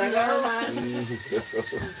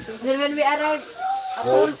 Then when we arrived at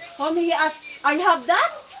home, he asked, "Are you have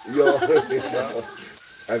that?" Yeah.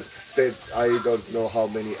 And then I don't know how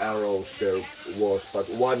many arrows there was, but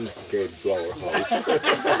one came to our house.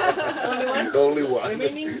 Only one.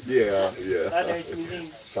 Remaining? Yeah, yeah. Other is missing.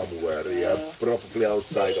 Somewhere, yeah. Probably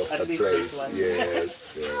outside of At the least place. there's one. Yes,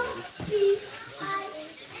 yeah.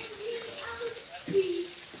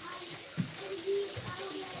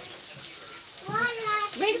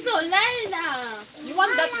 Rinso, Lala! You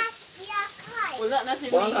want that? Wala na si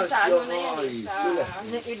Balas Lisa. Ano na yan? yung Sa,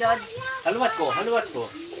 Ano edad? Haluat ko.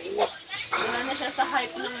 wala na siya sa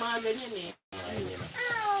hype ng mga ganyan eh.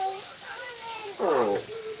 Oh,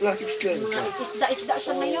 like it's good. Mga isda-isda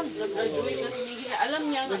siya ngayon. Graduate na si Miggy. Alam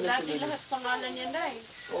niya nga dati lahat pangalan niya dahil.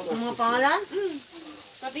 Ang mga pangalan?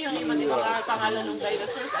 Pati yung iba di mga pangalan ng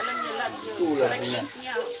dinosaurs, alam niya lahat yung corrections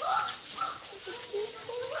niya.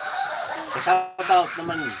 Shout out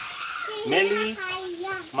naman. Meli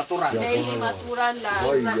Maturan. Lely Maturan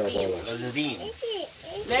Ay, Lazatin. yabala. Lazadin.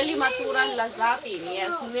 Lely Maturan Lazatin.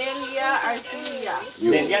 Yes, Nelia Arcilia.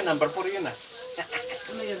 Nelia, number 4 yun ah.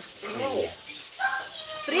 Ano yun?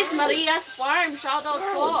 Tris Maria's Farm. Shout out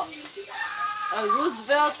po.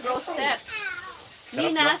 Roosevelt Rosette.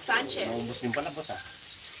 Nina Sanchez. Naubos din pala boss ah.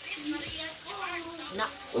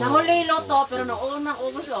 Nahuli loto, pero naunang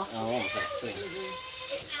ubos oh. Oo, masarap to eh.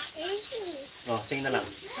 Oh, sing na lang.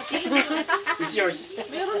 It's yours.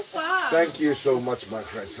 Meron pa. Thank you so much, my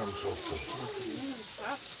friends. I'm so full.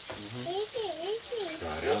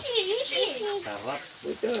 Sarap.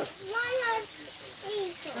 Sarap.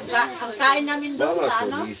 Ang kain namin doon Bala sa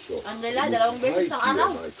ano? chorizo. Ang nila, 2 beses ang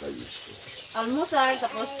araw. Ay, kaiso. Almusal,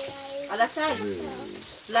 tapos alas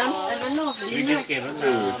 6. Lunch, ano, 3 days dinner. kayo ron So,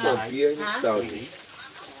 sa bahay. bien, Ha? tarde.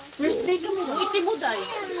 First day kami doon. Iti mo dahil.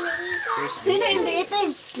 Sino hindi itim?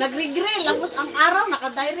 Nagre-grill. Tapos ang araw,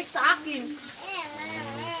 nakadirect sa akin.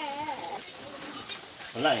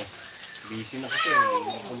 Wala eh. Busy na kasi.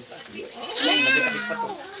 Nagkasakit pa to.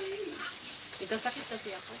 Ikasakit kasi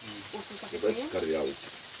ako. Puso sakit na Let's yun. karyaw.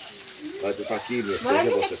 Laitetaan kiinni, ettei Marami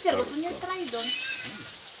hevoset next year. Gusto niya tarttaa. try doon.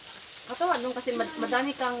 Katawa nung kasi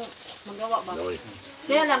madami kang magawa ba? Noin.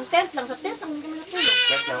 Kaya lang, tent lang. Sa tent lang hindi kami natulog.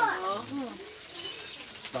 Check lang.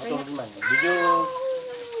 Nakatulog man.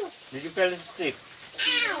 Did you fell asleep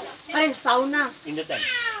Ay, sauna. in the tent?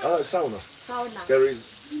 Sauna. Sauna. There is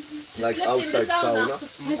like slept in the outside sauna. sauna,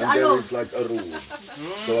 Miss and there Alo. is like a room.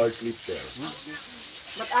 So I sleep there.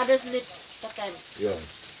 But others lit sa tent. Yeah.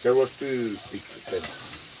 There was 2 big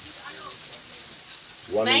tents.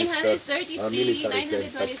 One is a 933, military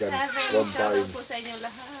tent that 927. can Shout out combine po sa inyo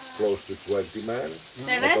lahat. close to 20 men.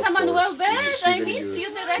 Teresa But of Manuel course, Besh, in I civil missed use, you,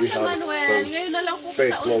 we Teresa have Manuel. those Ngayon na lang po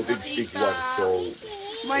fake kita ulit clothing big nakita. ones, so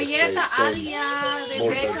Marieta let's say Alia, more than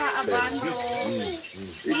Rebecca 10. Abando,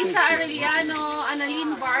 It Lisa is- Arellano,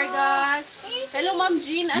 Annalyn Vargas. Hello, Ma'am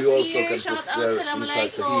Jean You also Afir. can Shout put out. there Assalamu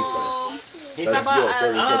inside the alaikum. Like, Saba, yeah,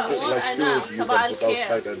 there is a ano, like food you Saba can put Alker.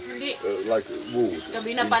 outside and Hindi, like wood.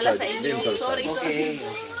 gabi na pala sa inside inyo. winter Sorry, time. sorry.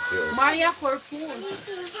 Okay. Maria Corpun.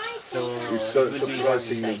 So, It's it will be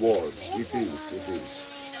surprisingly warm warm. It is.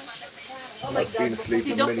 Oh my I've been God.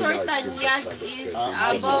 sleeping Si many Dr. nights in that Tanyag kind of is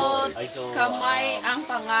tent. about I saw kamay ang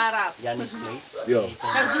pangarap. Yanni's place. Yeah.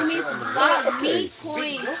 Kazumi's Vlog, Me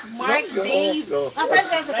Quiz, Mark Dave. No, Ka-friends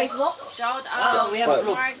kayo sa Facebook? Shout out. we have a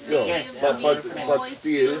group. Mark Yeah, Dave, but Boys,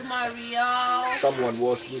 still- Mariel, someone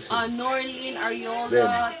was missing. Norlin Ariola, Them.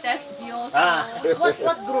 Tess Dioso. What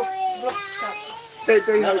group? Group chat.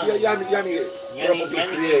 They have Yanni probably Yanni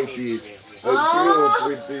created a group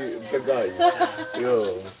with the guys.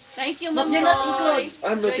 Yeah. Thank you, But Ma'am you're not Joy. included.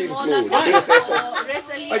 I'm not Joy Mola included. Campo,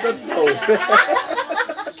 Resalie I don't know.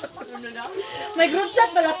 Ano na? May group chat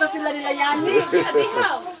pala to sila nila Yani.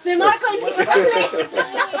 Atihaw. Si Marco hindi ko sabi.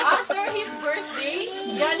 After his birthday,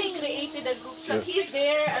 Johnny created a group chat that he's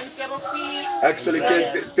there and Keropi. Actually,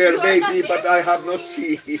 there may be, but I have not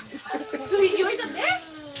seen. So you were not there?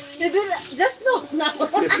 You did just know now.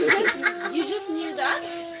 You just knew that?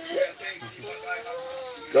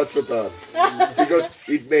 That's a thought. Because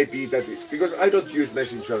it may be that because I don't use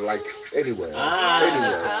Messenger like anywhere.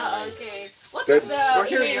 Anywhere. Okay. What That- was the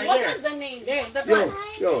Sure, name? right What there. was the name? There, that Yo, one.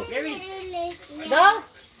 yo. There is. No?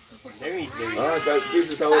 There is. This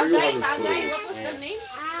is our Tagay, Johannes Tagay. group. What was the name?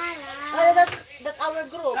 That's our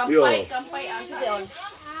group. Kampay, Kampay Asa.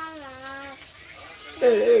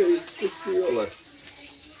 Hey, it's Siola.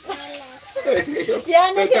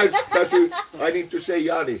 Yan, I need to say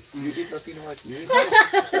Yanni. You did not invite me.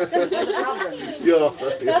 Yo,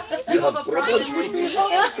 you have problems with me.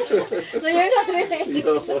 So you're not really.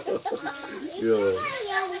 Yo,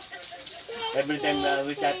 Every time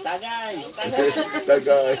we chat, Tagay. that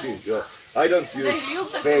guy. Yo. I don't use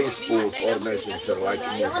Facebook or Messenger like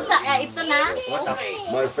Yung you. sa, ito na.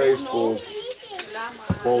 My Facebook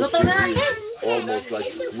post is almost like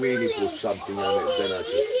Winnie put something on it, then I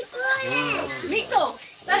just. Miso!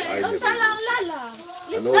 I never Talang use. lala.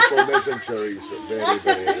 And also Messenger is very,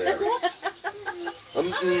 very rare.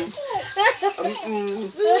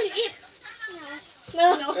 Will eat.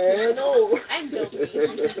 No. No. I'm joking.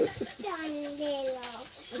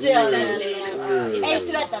 Eh,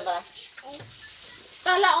 sweta ba?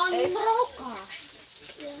 Talaon roka.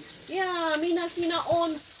 Yeah, mina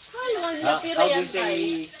sinaon. Halon na How do pirayan you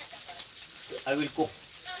say, I will cook?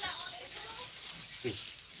 Fish.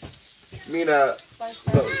 Mina,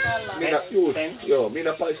 mina, just, Ten?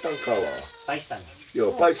 mina paistan kalaa. Paistan.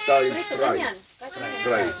 Joo, paistaa is Prito fry. ganyan.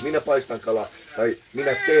 Fry. Minä paistan kalaa, tai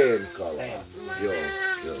minä teen kalaa. Teen.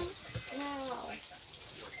 Joo.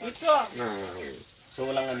 Miso. So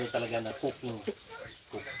walang ano talaga na cooking.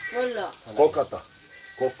 Wala. Kokata.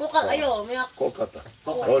 Kuka, ayo, may Kokata.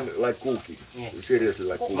 Kokata. On like cooking. Yeah. Seriously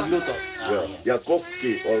like cooking. Magluto. Joo. Ja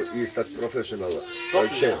kokki is that professional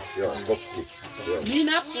Kokki, chef. Joo, kokki. Joo.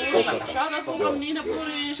 Nina Puri. Kokata. Shout out po kami Nina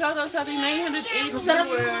Puri. Shout out sa ating 908 Masarap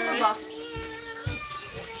na viewers. ba?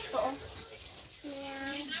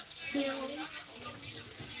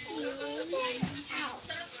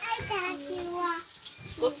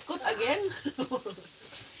 Kut again?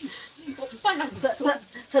 Kut pa nagso.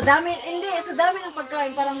 Sa dami, hindi, sa dami ng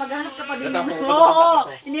pagkain, parang maghanap ka pa din. Tatapos, Oo,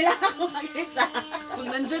 hindi lang ako mag-isa. Kung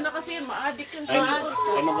nandyan na kasi, ma-addict ka I'm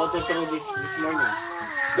sa about to throw this morning.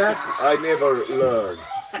 That I never learned.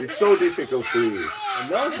 It's so difficult to eat.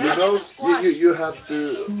 No? You know, you have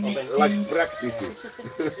to like practice it.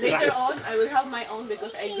 Later on, I will have my own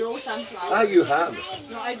because I grow sunflower. You have.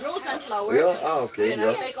 No, I grow sunflower. Yeah, okay. And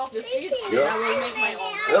I'll Yeah. take off the seeds and Yeah. I will make my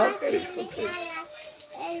own. Yeah, okay.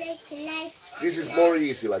 This is more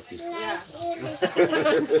easy like this. Yeah.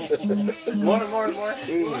 More.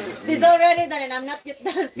 He's already done and I'm not yet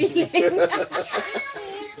done feeling.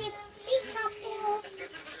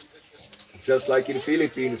 Just like in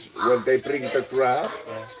Philippines, when they bring the crab,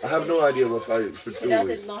 I have no idea what I should He do with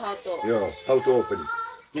doesn't it. know how to. Yeah, how to open it.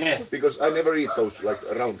 Yeah. Because I never eat those like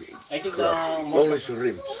round I think crabs. Only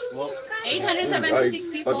shrimps. 876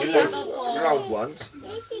 people. But Shout those out po. round ones,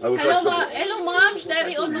 I was Hello, like, hello, ma'am.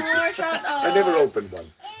 Daddy Honor. Shout out. I never opened one.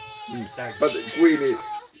 But Queenie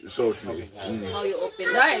showed me. How you open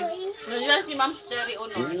it. Dahil, nandiyan si Ma'am Daddy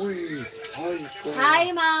Honor. Uy, hi, God. Hi,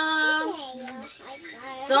 ma'am!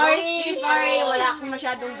 Sorry, wala akong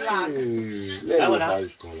masyadong vlog. Lelo, wala. hi,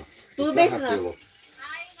 Kola. 2 days na. Kilo.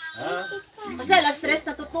 Ah, Kasi alas 3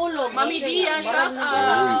 natutulog. Mami Dia, shout Oi,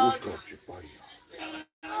 out. uskot si Paija.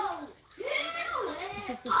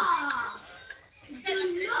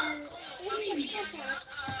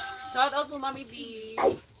 Shout out po Mami D.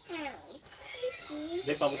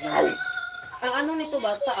 di pabot na. Ang ano nito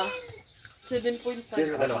bata ah? 7.5.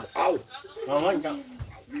 Tira ka naman. Ow! Oo nga.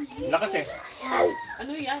 Lakas eh. Ow!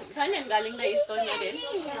 Ano yan? Saan yan? Galing na Estonia din?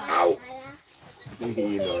 Ow!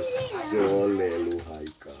 Hino. So, lelo, hi,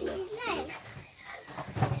 Kala.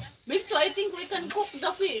 Big, so I think we can cook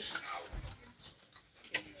the fish.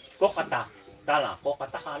 Kokata. Kala.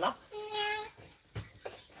 Kokata kala.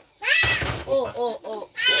 Oh.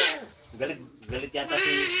 Galit yata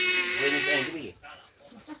si when is angry eh.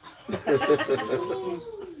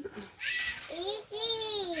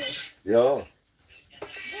 Yeah.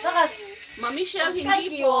 Takas, Mami Shell, Skype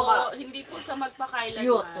you ba? hindi po sa magpakailanman.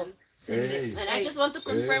 YouTube. Hey. And I just want to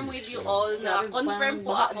confirm with you all na confirm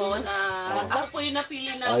po ako na ako po yung napili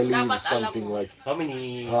na I leave dapat alam something mo. like How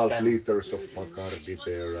many half can- liters of Bacardi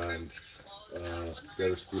there and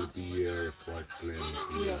there's still beer, quite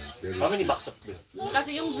plenty. There How many is box of beer?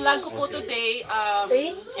 Kasi yung vlog ko po today,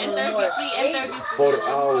 Eight? pre-interview po. For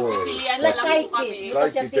hours. Pagpipilian na Like lang po Taiki. kami.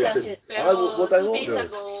 Because yung tila shit. Pero what I 2 days ordered.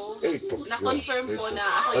 ago, 8 box. na-confirm po na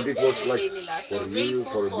ako But yung it was birthday like nila. So for you,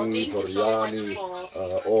 grateful for po. me, Thank for you so much Yani, po.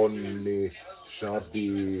 Onni, Shabi.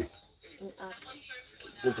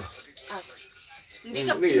 Kuka. Hindi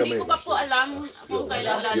Hindi ko pa po alam kung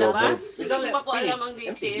kailan lalabas. Hindi ko pa po alam ang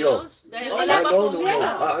details. Dahil wala pa po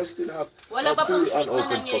I still have wala pa pong shoot na unopened box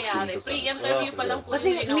in nangyayari. the Pre-interview pa lang po Kasi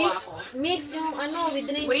yung ginawa ko. mix yung with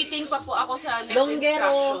drink. Waiting pa po ako sa next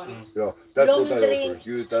Longgero. instruction. Yeah, that's Long what I drink. offered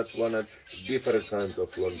you. That one had different kind of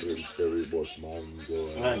long drinks. There was mango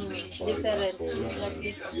and Different. pineapple Like and,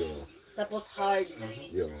 this. yeah, Tapos hard.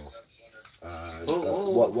 yeah. And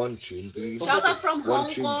one chimney. Shout out from One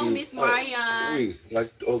Hong Kong, chimney. Miss Marian. We like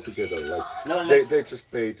all together. Like No, they just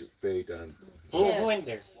paid and Who went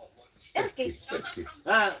there? Erki. Turkey.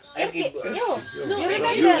 Erki. Yo. No, You You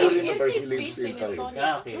remember? remember he Erki is lives based in in Thailand. Estonia.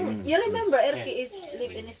 Okay. You remember Erki is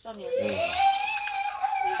live in Estonia.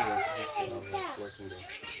 Working there.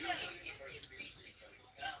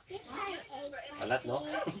 A lot, no?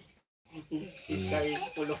 He's carrying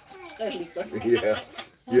full of Yeah,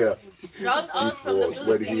 yeah. Shout out It from the was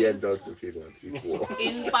when he Philippines. entered to Finland. It was.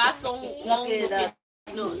 In Pasong Lucky that.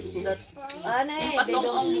 No. That, they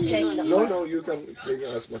don't check the No, you can bring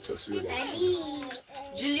as much as you want.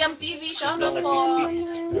 Jilliam TV, shout out po.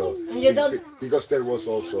 Yeah. You don't- Because there was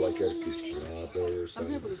also like Erki's brothers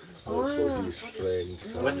and also his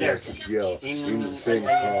friends. and Was there? Yeah, in In- same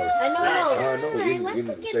car. I know. No, in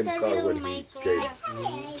same car when he came.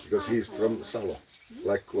 Because he's from Salo,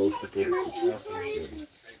 like close to Turkey.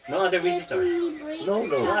 No other visitor. No,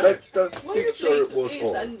 that picture was It's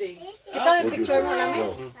all. Sunday. Ito yung picture mo namin. No,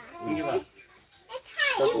 Hindi ba?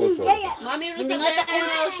 that was all. Mami Hindi nga ito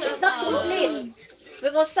Rosabel, it's shout not out. complete.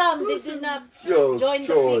 Because some, they do not Yo, join the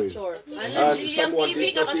joy. picture. Ano, And Jilliam someone TV, did not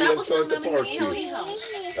even kakatapos join lang the namin party. ihaw-ihaw.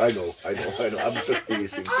 I know. I'm just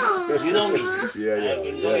teasing. You know me.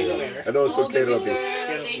 Yeah. And also Oh, baby Kerobi.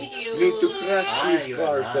 girl, thank you. Need to crash his you're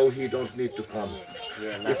car not. so he don't need to come.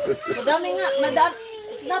 You're not. Madami nga,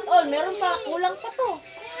 it's not all. Meron pa, kulang pa to.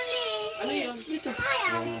 Ano yun?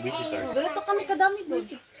 Yung visitor. Ganito kami kadami doon.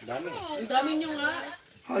 Dami. Ang dami nyo nga.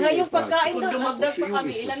 Nga yung pagkain Kung doon. dumagdag pa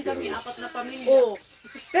kami, ilan kami? 4 na pamilya. Oo.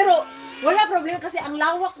 Pero, wala problema kasi ang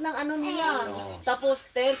lawak ng ano nila. Tapos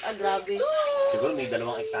tent, grabe. Siguro may 2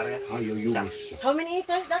 hektarya. Ayaw yumis. How many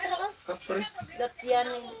acres that ka? Sorry? That yan.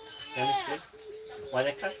 Tennis place? 1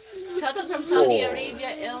 hectare? Shout out from Saudi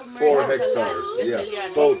Arabia, Elmer 4 hectares. Yeah,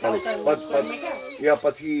 total.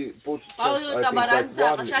 But he put just Paulo I think like Tabaranza,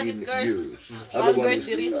 one Kashasit in Girls, use. Other one Albert is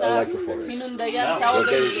Dirisa, like a forest. Pinundayan, Yeah, Southern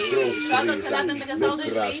Okay, Ladies. grows Shout out trees sa lahat ng and taga no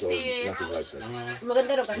Southern grass or Ladies. nothing like that.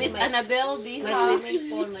 Maganda rin kasi Miss may, Annabelle may Diha. swimming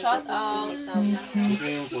pool. May Shout tapos out. may sauna. Ito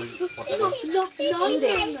yung pool.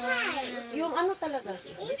 Hindi. Yung ano talaga.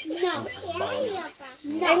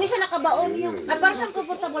 Ay, hindi siya nakabaon yung, parang siyang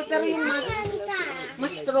comfortable pero yung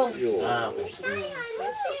mas strong. Yo, Ah, okay.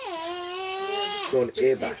 son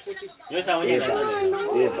Eva. Yung asawa niya.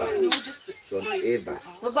 Eva. Son Eva.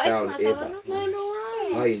 Mabait Down na asawa Eva. na.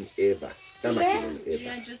 Hain Eva. Tama kinun Eva.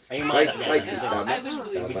 Yeah, just Ay, yung mga anak Like niya. tama. I will do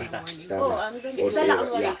it. Bisita. Tama. Oo, ang doon. On Isa lang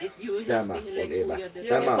Eva. wala. Yeah. You will Tama. not be On like Eva. Kuya Del.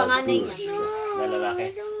 Tama. panganay Cruz. niya. Na lalaki.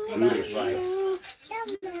 Cruz. Right.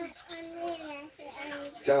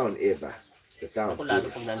 Down Eva. The town. Ako lalo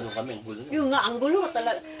pag nandun kami, ang gulo na. Yung nga, ang gulo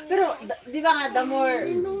talaga. Pero, di ba nga, the more,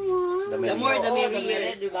 The more the oo,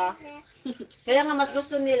 merrier. di ba? Kaya nga, mas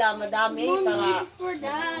gusto nila, madami, para For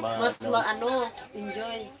that. mas,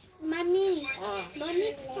 enjoy. Mommy.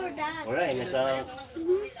 Mommy for that. Alright,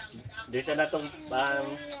 there's a lot of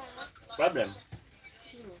problem.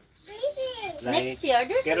 Like, Next year,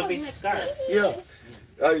 there's Kero no Fish next car. Yeah.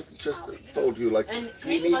 I just told you like And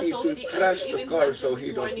he Christmas needed to solstice, crash the even car though so this he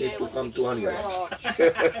don't morning need I to was come to thinking,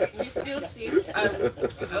 Anya. You still sick?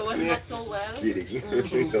 I was not so well. Kidding.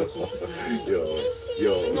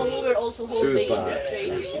 yo. No, we were also whole day in Goodbye.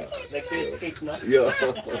 Australia. Like to escape, no? Yo.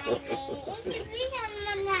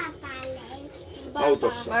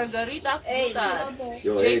 Autos. Margarita Frutas.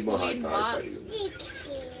 Yo, Jake hey, mahal Lynn ka Max.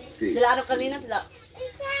 Si. Sila araw kanina sila.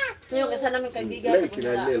 Yung isa namin kaibigan. Lei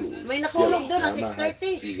kinalelu. May natulog doon na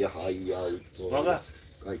 6:30. Iya hayaw ito. Maga.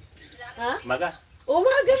 Ay. Ha? Maga.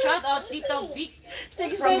 Umaga. Shout out Tito Vic.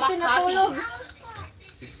 6:30 natulog.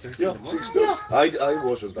 6:30 Yeah, in the morning. 6:30. I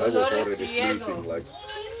wasn't. I was Dolores already Diego. sleeping like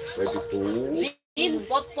maybe 2. Zin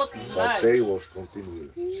Potpot But Live. they was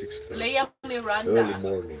continuing 6:30. Leia Early Miranda.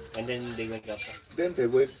 morning. And then they wake up. Then they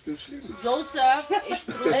went to sleep. Joseph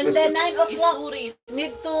And then 9 o'clock, Isturis.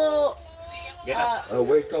 need to Get up.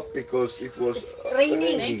 Wake up because it was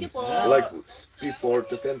raining. Thank you po. Like before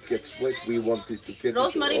the tent gets wet, we wanted to get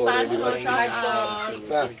Rosemary it already Pancho, like shout out.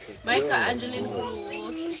 back. Micah Angeline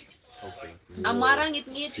Cruz. Amara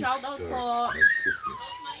Ngit-Ngit, shout out po.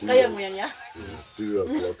 Kaya mo yan, ya? 2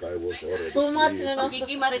 o'clock I was already Too much na no?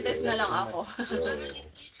 Kiki Marites na lang ako.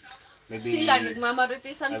 Maybe Sila,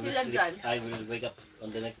 nagmamaritesan I will sila sleep. dyan. I will wake up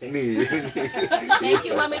on the next day. Me. Thank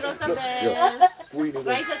you, Mami Rosabel. Queenie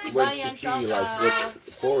Raisa went Sibayan, to shout tea like out.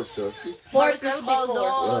 what, 4:30. Marcel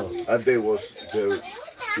Baldos. And they still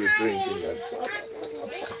drinking and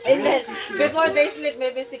And then, before they sleep,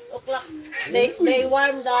 maybe 6 o'clock, they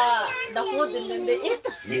warm the food and then they eat.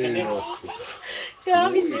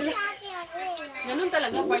 Grabe sila. Ganun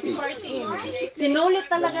talaga, party-party. Sinulit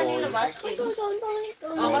talaga nila basket.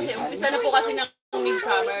 Kasi umpisa na po kasi ng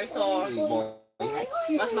midsummer, so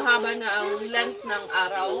mas mahaba na ang length ng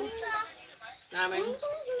araw namin.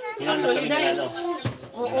 Actually, dahil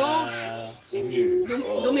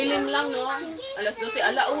dumilim lang, no? Alas 12,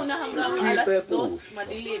 alauna hanggang alas 2,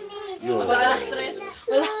 madilim. Pag alas 3,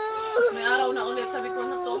 may araw na ulit, sabi ko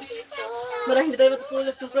na to. Marang hindi tayo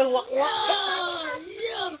matutulog ng parang wak-wak.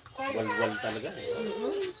 Wal-wal talaga.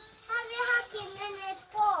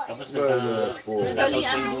 Tapos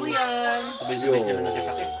Nasalian mo yan. sabay-sabay sila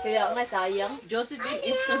nagkasakit. Kaya nga, sayang. Josephine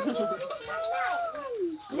is...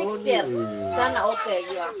 Next year, sana okay.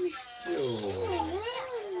 Yeah.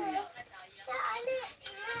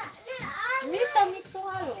 Mita, mix o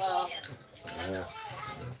halo ka.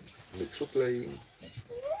 Mixo playing.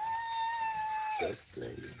 Just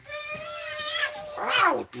playing.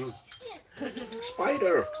 Ow!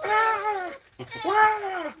 Spider!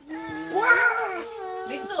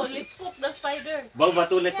 Let's cook the spider. Bang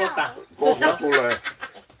batulit ko ta. Coca-Cola.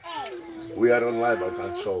 We are on live, I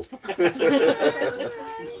can't show.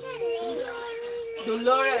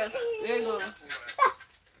 Dolores. There you go.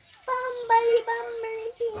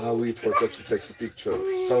 We forgot to take the picture.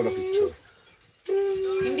 Sauna picture.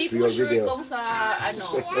 Hindi To po your sure video. kung sa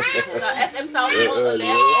sa SM South Mall ulit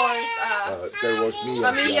or sa There was me and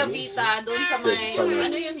Familia Yanni. Vita doon sa may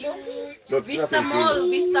ano yun po? Not Vista nothing Mall, seen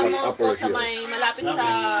Vista on Mall upper po sa here. may malapit sa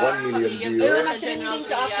 1 million Familia views. Vita Pero sa General nag-trending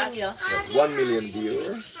sa akin Trias. niya. 1 million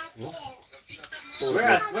viewers.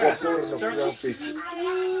 Where? Pornographic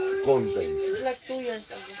content. It's like 2 years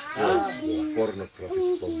ago. Pornographic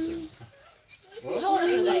content. What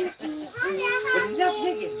is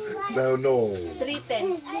happening? No.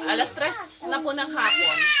 3:10. Alas 3 na po ng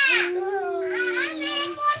hapon.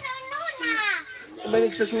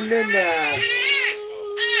 Balik sa sunan na.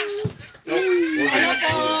 Hello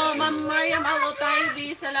po, Ma'am Mariam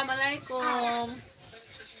Alotaybi. Assalamualaikum.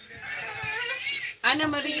 Ana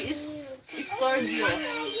Marie Istordio.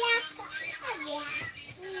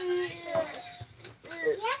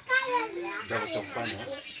 That was so fun,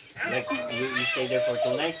 huh? Like, you stay there for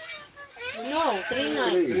 2 nights? No, 3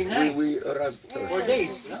 nights. We arrived Thursday.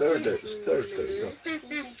 4 days? Thursday.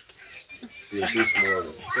 Yeah, this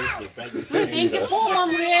morning. Thursday, Friday. Thank you po,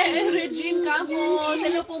 Ma'am Regine Cavos.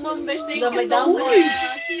 Hello po, Ma'am Besh. Thank you so Damay-damay.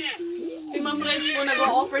 much. Si Ma'am Reg po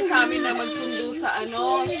nag-o-offer sa amin na magsundo sa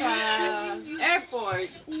sa airport.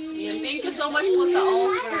 Yan. Thank you so much po sa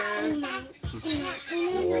offer.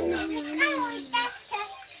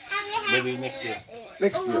 Maybe next year.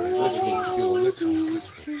 Next year, let's go. Let's go.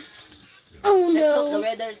 Oh Let's hope the no.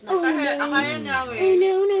 weather is not Akala namin,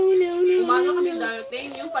 No, no, no, no. umaga kami darating,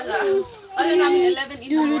 yung pala. Akala namin 11 in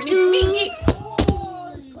the morning. Pingi!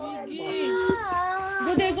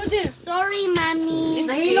 Go there, go there. Sorry, mommy.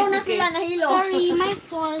 Nahilo na sila, nahilo. Sorry, my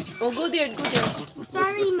fault. Oh, go there, go there.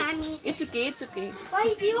 Sorry, mommy. It's okay, it's okay.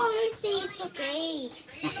 Why do you always say it's okay?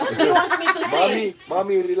 What do you want me to say?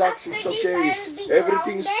 Mommy, relax. It's okay.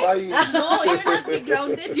 Everything's fine. No, you're not be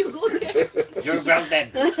grounded. You go there. You're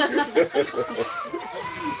grounded.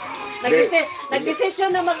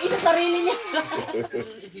 Nag-decision na mag-isa sarili niya.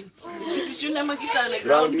 Decision na mag-isa,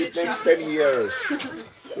 Ground grounded it siya. next 10 years.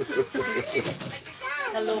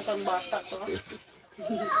 Kalungkang bata to.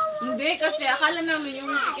 Hindi, kasi akala namin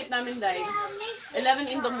yung ticket namin dahil 11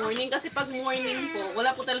 in the morning. Kasi pag morning po,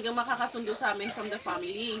 wala po talaga makakasundo sa amin from the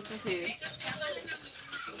family. Kasi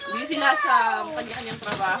hindi sila sa kanya-kanyang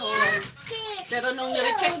trabaho. Pero nung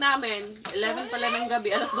nire-check namin, 11 pala ng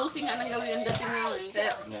gabi, alas 12 nga ng gabi ang dating namin.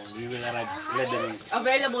 Kaya Yeah, we will arrive 11.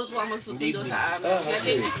 available po ang magsusundo sa amin. Kaya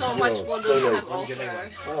thank you so much po doon sa nag-offer.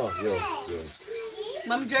 Oh, yeah.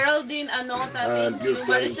 Ma'am Geraldine Anota, And thank you. you're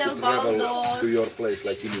planning to Maricel travel Baldos. to your place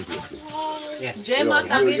like immediately. Yes. Gemma You're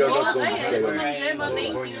Tabit. not Oh, going to ay, stay on. Ma'am Gemma,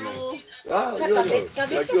 thank you. Kabit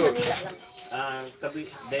Like to you. Manila lang.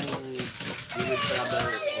 Then we will travel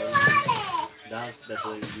on The house that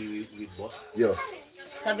we bought. Yeah.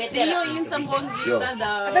 Cavite. See you in Sambongita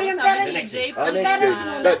daw. Aba, yung Sabi parents- ni Jay Next Parents day.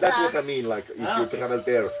 mo That's nasa- what I mean. Like if you travel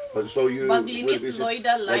there, but so you will Baglinit, visit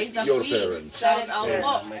Loida, like Liza, your P. parents. Shout out Yes,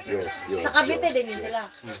 po. my Your, parents. Sa Cavite din yun sila.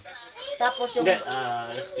 Tapos yung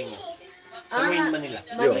Hindi, Las Piñas. Somewhere in Manila.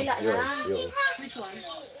 Manila Yo, na. yo. Which one?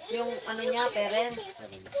 Yung ano niya, parents.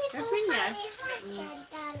 Thai-Finnish.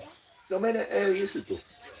 No mene ei istu.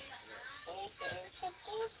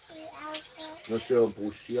 No se on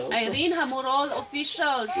pussiauto. Irene Hamurol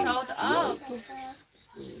official. Shout out.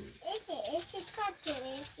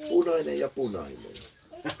 Punainen ja punainen.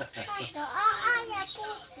 Ajatko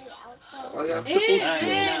pussiautoa?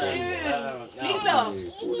 Miso,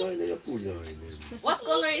 Niin, punainen ja punainen. what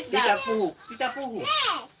color is Tita that? Puhu. Tita Puhu.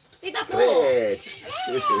 Tita po. Red.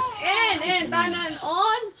 And tanan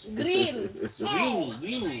on green.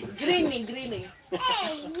 Greeny. Greeny.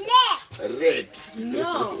 Red.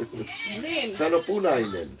 No. Green. Sano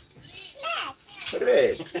punainen.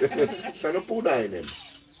 Red. Sano punainen.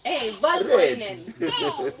 Hey, valkoinen.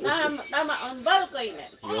 Tama on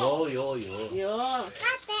valkoinen. Yo. Joo.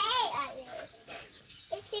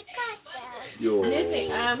 Joo.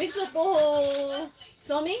 Missing. Miksu puhuu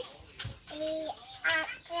Somi?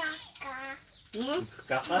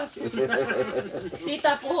 Kaka.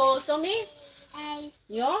 Tita puhuu Somi?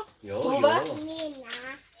 Joo. Yo. Huva?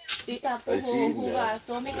 Tita Ai puhuu siinä. huva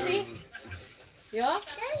Somiksi? Joo.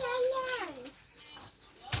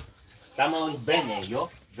 Tama on Ben eh. Yo.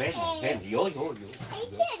 Ben. Yo.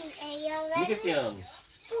 Mikä se on?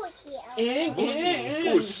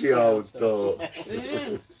 Pussiauto.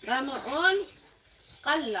 Tama on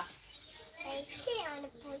Kalla.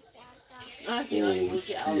 Si on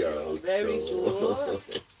pussiauto. Very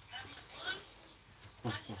good.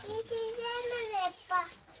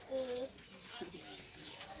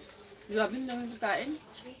 Grabe naman kain.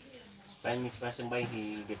 Chinese fashion by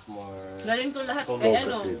he gets more... Galing to lahat kay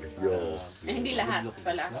ano. Talkative. Joo. Hindi lahat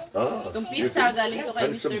pala. Ah. Itong pizza galing to kay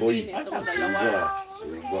Handsome Mr. boy. Bean. Itong dalawa.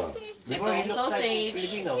 Hyvä. Before he Itong looks like sausage.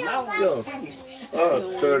 Filipino. Now, Joo. Ah,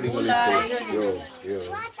 turning a Gulay. little. Joo.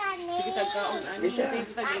 Sige tagkaon. Ano yung sige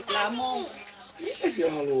tagreklamo. Mitä sä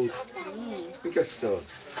haluat? Mikäs se on?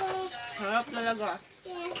 Harap talaga.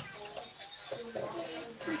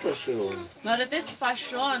 Mitä se on? Marites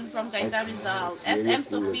Passion from Cainta Rizal. SM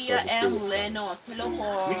Sofia M. Lenos. Hello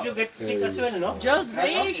po. Mix you get sick as well, no?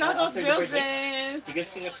 Jildre, shout out Jildre. You get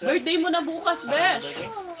sick as well? Birthday mo na bukas, Besh.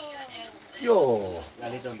 Joo.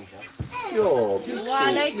 Galito dito. Joo.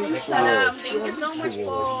 Walaikum salam. Thank you so much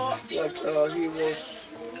po. Like he was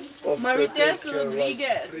of the Marites take care, like,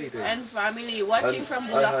 Rodriguez 3 days. and family watching And from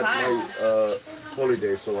I had my Bulacan.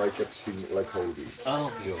 holiday, so I kept him like holding.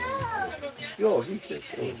 Oh, okay. Yo, he kept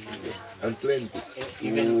also. And plenty.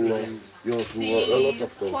 Even Sulo. Yo, a Si lot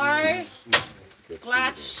of those. Far things.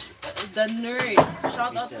 Clutch the Nerd.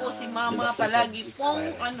 Shout out po si Mama palagi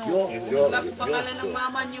pong ano. Yo. Wala po pangalan ng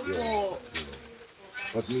mama niyo po.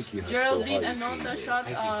 But Nikki had so Geraldine high. Anota, shout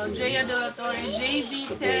out. Jaya De La Torre,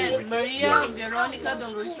 JV10, Maria Veronica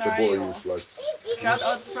Del The boy Rosario. is like, Shout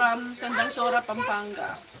out from Tandansora,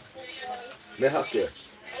 Pampanga. me hakee.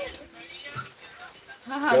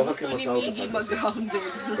 Haha, Ikaw gusto ni hakemassa auto Miggy takaisin. mag-grounded.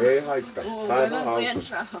 Ei haittaa. Oo, Päivä ganun po yan hauska.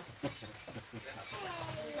 siya.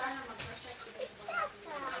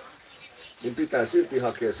 Niin pitää silti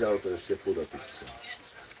hakea se auto, jos se pudot itse.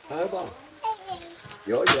 Hae vaan.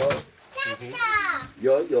 Joo.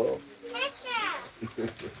 Joo.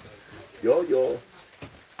 Joo.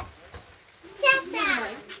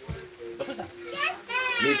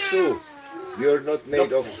 Miksu, you're not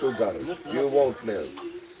made of sugar. You won't melt.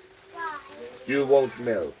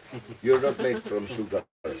 You're not made from sugar.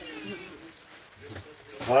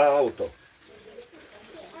 Hae auto.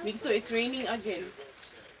 Mixo, it's raining again.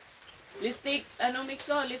 Let's take,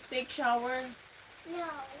 let's take shower.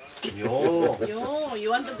 Yo. Yo,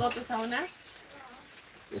 you want to go to sauna?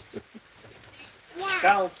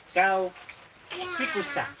 Cow.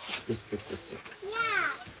 Fikusa.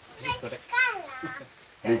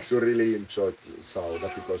 Miksu really enjoyed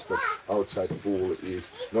sauna because the outside pool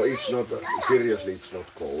is, no, it's not, seriously it's not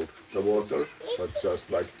cold, the water, but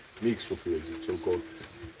just like Miksu feels it so cold.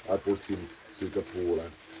 I put him to the pool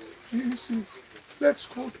and, easy, let's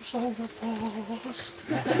go to sauna fast.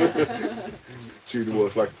 She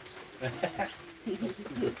was like,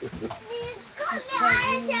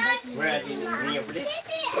 Where are you? In your place?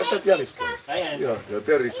 at Tatjani's place. Ayan. Yeah,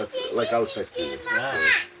 there is that, like outside pool. Ah.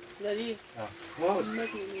 Dali. What?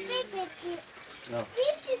 No.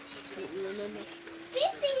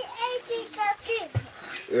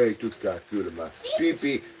 Ei tykkää kylmää.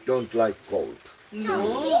 Pipi don't like cold.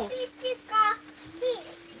 No.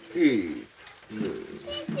 Heat.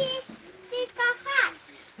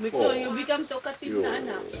 So you become talkative na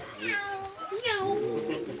anak. Meow.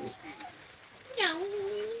 Meow.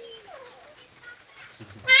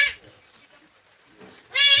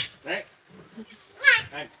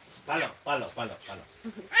 Ay, palo.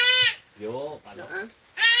 Yo, palo.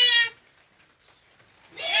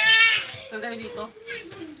 Saan tayo dito?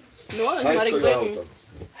 No, Haikko marig ko ja yun. auton.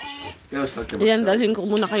 Käys hakemassa. Ayan, dalhin ko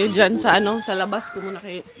muna kayo dyan sa sa labas ko muna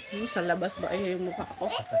kayo. Sa labas ba ay yung mukha ko?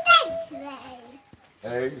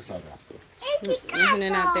 Ei sada. Ano na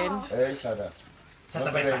natin? Ei sada. Sa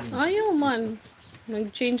tabay pa. Ayaw man.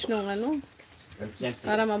 Nag-change nung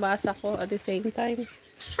para mabasa ko at the same time.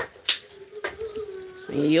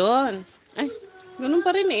 Ayun. Ay, ganun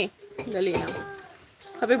pa rin eh. Dali lang.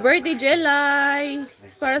 Happy birthday, Jelay!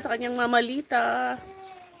 Para sa kanyang mamalita.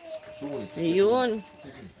 Ayun.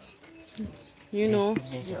 You know.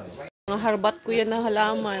 Mga harbat ko yan na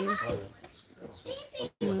halaman.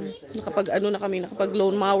 Nakapag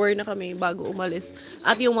loan mower na kami bago umalis.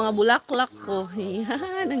 At yung mga bulaklak ko.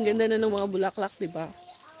 Yan, ang ganda na ng mga bulaklak, diba?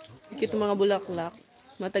 Ikit mga bulaklak.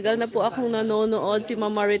 Matagal na po akong nanonood si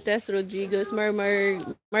Mama Marites Rodriguez,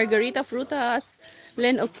 Margarita Frutas,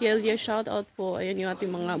 Len Okelia, shout out po. Ayan yung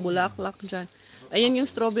ating mga bulaklak dyan. Ayan yung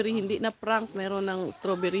strawberry, hindi na prank, meron ng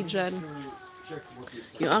strawberry dyan.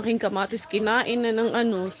 Yung aking kamatis, kinain na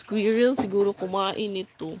ng squirrel, siguro kumain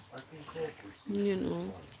ito. Yun o.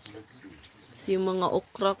 Kasi yung mga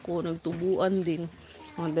okra ko, nagtubuan din.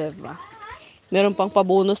 O, diba? Meron pang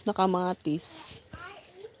pabonus na kamatis.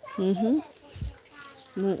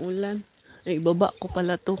 Muulan. Ay, ibaba ko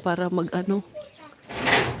pala to para mag-ano.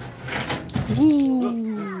 Woo!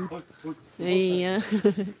 Ayan.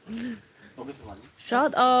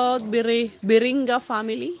 Shout out, Biringa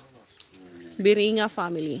family. Biringa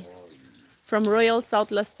family. From Royal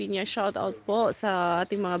South Las Piñas, shout out po sa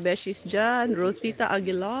ating mga beshies dyan. Rosita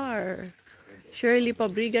Aguilar. Shirley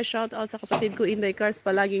Pabriga, shout out sa kapatid ko Inday Cars,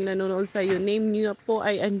 palaging nanonood sa iyo. Name niyo po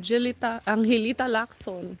ay Angelita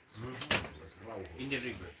Lacson. In the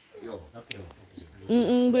river.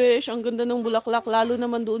 Besh, ang ganda ng bulaklak, lalo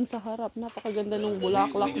naman doon sa harap. Napakaganda ng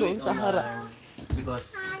bulaklak doon sa harap. Because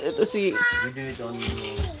Ito we do it on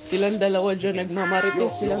silang dalawa dyan,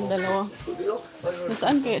 nagmamarites silang dalawa.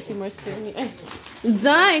 Nasaan kaya si Marcel? Ay,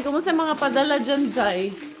 Zay, kumusta mga padala dyan,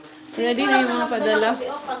 Zay? Ready na yung mga padala?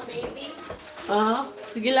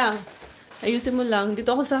 Sige lang. Ayusin mo lang.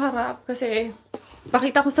 Dito ako sa harap kasi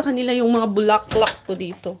pakita ko sa kanila yung mga bulaklak ko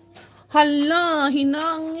dito. Hala,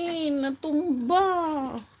 hinangin, natumba.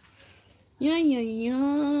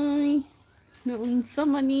 Yay. Naunsa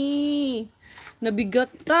man ni.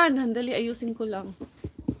 Nabigatan. Handali, ayusin ko lang.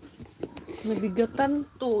 Nabigatan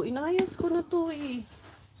to. Inayos ko na to eh.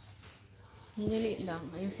 Handali lang.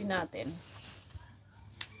 Ayusin natin.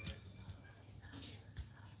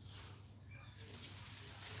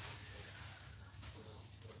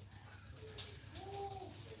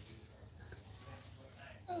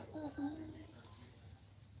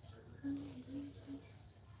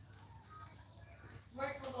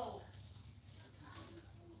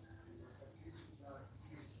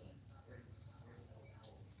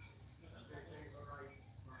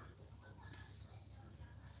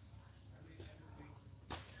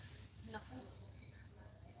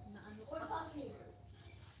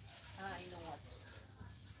 I know what.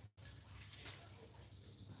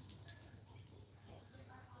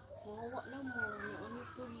 Wawa naman. Ano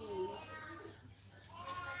to eh.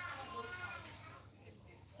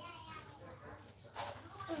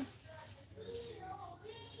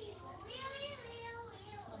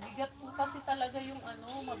 Mabigat mo kasi talaga yung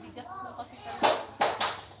mabigat mo kasi talaga.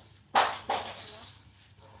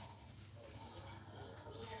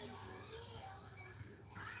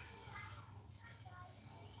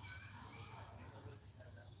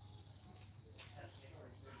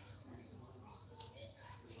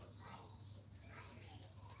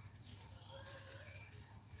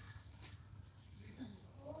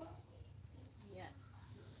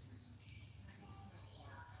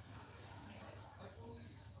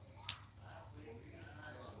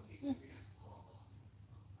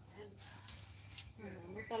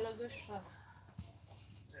 Talaga siya.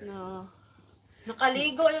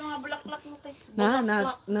 Nakaligo yung mga bulaklak mo, te.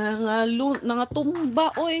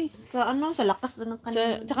 Nangatumba, oy. Sa sa lakas na ng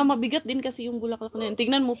kanina. Tsaka mabigat din kasi yung bulaklak na yan.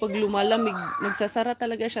 Tingnan mo, pag lumalamig, nagsasara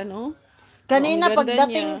talaga siya, no? Kanina, Oo, ang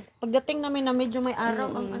ganda pagdating namin na medyo may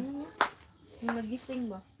araw, ang niya. Yung nagising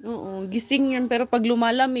ba? Oo, gising yan. Pero pag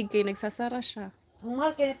lumalamig, nagsasara siya. Ang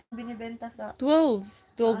mahal kaya binibenta sa 12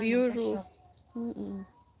 sa euro. shop.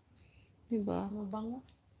 Diba? Mabango.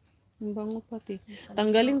 Ang bango pati.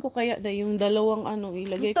 Tanggalin ko kaya yung dalawang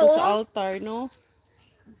ilagay Ito, ko sa altar, no?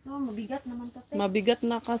 No, mabigat naman to, te. Mabigat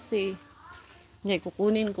na kasi. Ngay,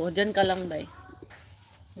 kukunin ko. Diyan ka lang, day.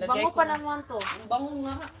 Bango pa naman to. Ang bango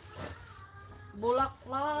nga.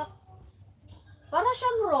 Bulaklak. Para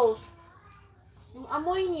siyang rose. Yung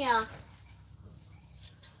amoy niya.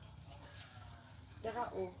 Teka,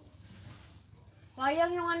 oh.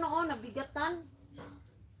 Sayang yung ano, oh, nabigatan.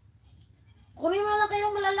 Kunin mo lang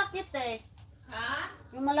kayong malalaki, te. Ha?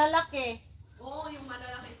 Yung malalaki. Oo, yung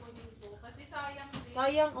malalaki ko dito. Kasi sayang din.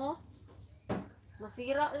 Sayang, oh.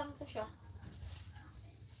 Masira lang to siya.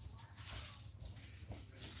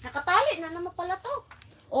 Nakatali na naman pala to.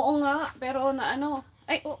 Oo nga, pero na ano.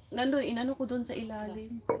 Ay, oh, nandun. Inano ko dun sa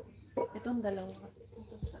ilalim. Itong dalawa.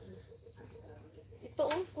 Ito,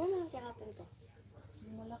 oh. Kunin ka natin to.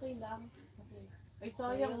 Malaki lang. Ay,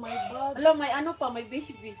 sayang, may bag. Alam, may ano pa, may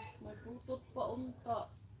baby. May putot pa unta.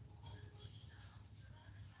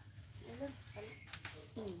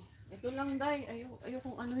 Ito lang, day.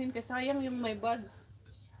 Ayokong anuhin kasi sayang yung may buds.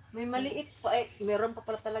 May maliit pa, eh. Meron pa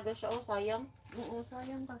pala talaga siya, oh. Sayang. Oo,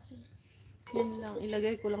 sayang kasi. Yan lang.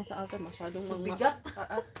 Ilagay ko lang sa akin. Masyadong Mabigat.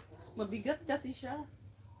 taas. Mabigat kasi siya.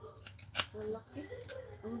 Malaki.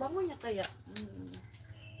 Ang bango niya kaya.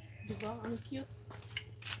 Diba? Ang cute.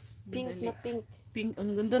 Pink Madali. na pink. Pink.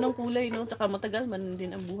 Ang ganda ng kulay, no? Tsaka matagal man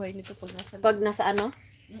din ang buhay nito pag nasa Pag nasa ano?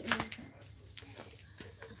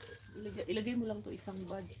 ilagay mo lang to isang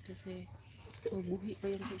buds kasi mabuhi pa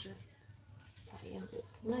yan ko dyan. Sayang.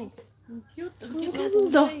 Nice. Ang cute. Ang cute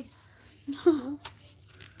ng ganda. kulay.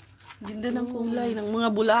 Ganda ng kulay ng mga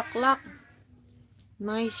bulaklak.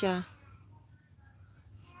 Nice siya.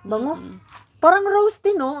 Bango? Parang rose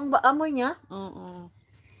din, no? Ang amoy niya. Oo.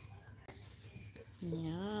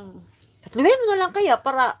 Yan. Tatluhin mo na lang kaya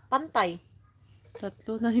para pantay.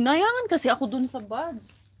 Tatlo. Hinayangan kasi ako dun sa buds.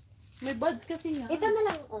 May buds kasi yan. Ito na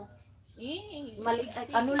lang, oh. Eh. Maliit.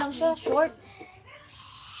 Ano lang siya? Short.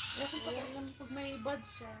 Kasi pag may buds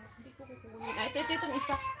siya, hindi ko kukunin. Ay, ito itong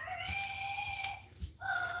isa.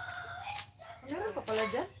 Meron pa pala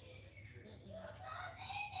dyan?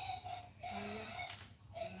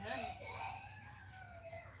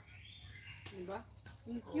 Diba?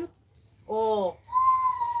 Ang cute. Oh.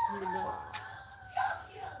 Diba?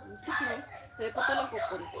 Ang cute, no? So, ito lang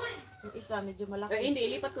kukunti. Yung isa, medyo Pero malaki. hindi,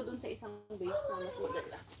 ilipat ko dun sa isang base na mas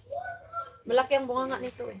maganda. Malaki ang bunga nga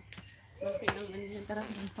nito, eh. Okay lang, ano yan. Tara,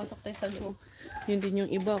 pasok tayo sa loob. Yun din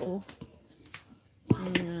yung iba, oh.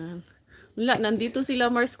 Ayan. Wala, nandito sila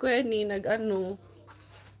Mars Quenny, nag-ano.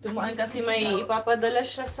 Tumaan kasi may ipapadala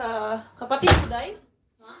siya sa kapatid mo, Day?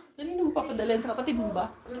 Kanino mo papadala sa kapatid mo ba?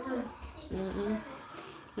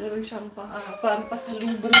 Meron siyang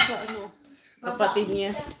pampasalubong sa ano, kapatid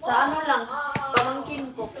niya. Sa ano lang, pamangkin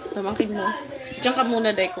ko. Tamangkin mo. Diyan ka muna,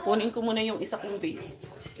 Day. Kukunin ko muna yung isa kong base.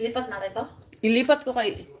 Lipat natin to. Ilipat ko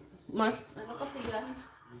kay mas, ano kasi yan?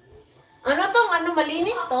 Ano tong, ano,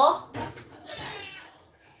 malinis to?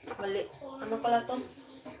 Mali. Ano pala to?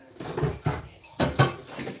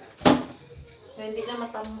 Kaya hindi na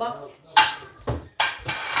matambak.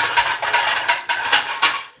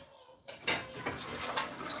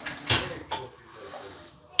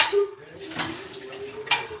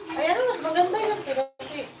 Ay, ano, mas maganda yun.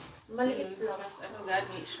 Kasi maliit lang. Mas ano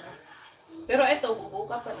gani siya. Pero ito,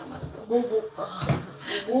 bubuka pa naman to. Bubuka.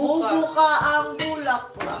 Bubuka ang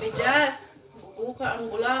bulaklak. Medyas, bubuka ang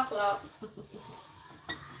bulaklak.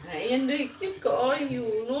 Ayan, Day, cute ka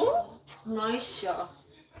ayo, no? Nice siya.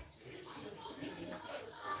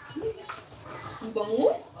 Ang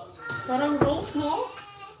bango. Parang rose, no?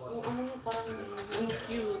 Yung ano niya, parang Ang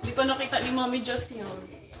cute. Di pa nakita ni Mami Jess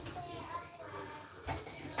yun.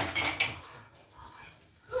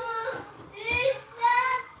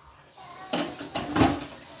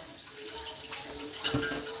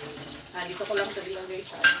 Dito ko lang ito ilagay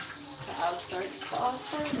sa altar.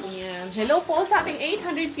 Ayan. Hello po sa ating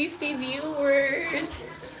 850 viewers.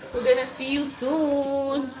 We're gonna see you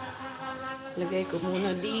soon. Lagay ko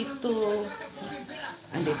muna dito.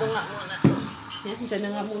 Andito nga muna. Yan, dyan na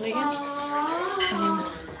nga muna yan. Ayan.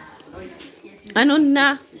 Ano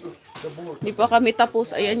na? Di pa kami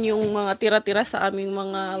tapos. Ayan yung mga tira-tira sa aming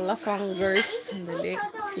mga lafangers. Sandali.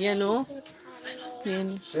 Yan o.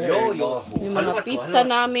 Yan. Yung mga pizza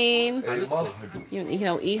namin. Yung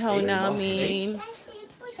ihaw-ihaw namin.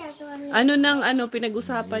 Ano nang ano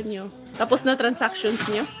pinag-usapan nyo? Tapos na transactions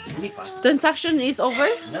nyo? Transaction is over?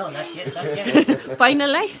 No, not yet, not yet.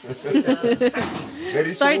 Finalized?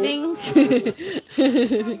 Very soon. Starting?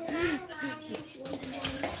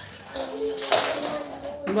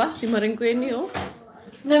 Diba? Si Maring Quenny, oh.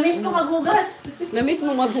 Namiss ko maghugas. Namiss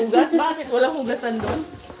mo maghugas? Bakit? Walang hugasan doon?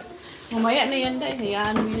 Mamaya na yan, Day.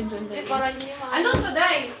 Hayaan mo yun dyan, Day. Para hindi ma... Ano to,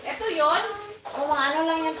 Day? Ito yon. O mga ano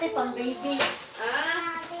lang yan, te, pang baby.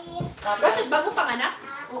 Bakit bago panganak?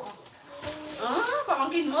 Oo.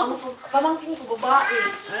 Pamangkin mo? Pamangkin ko, babae.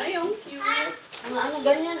 Ay, ang cute. Ano,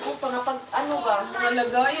 ganyan, pangapag, ano ba? Mga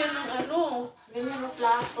lagayan ng ano. Ganyan ang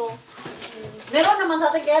plato. Meron naman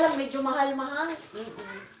sa atin, kaya lang medyo mahal-mahal.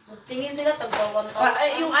 Tingin sila, tagbawan ka.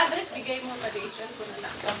 Yung address, bigay mo, palation ko na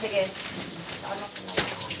lang. Sige. Ano ko na?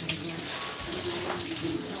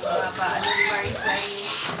 Ano yung wifi?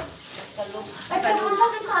 Sa loob. Ay, pero wala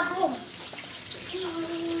kang tagong.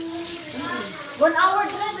 1 hour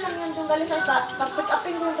drive lang yun kung galing sa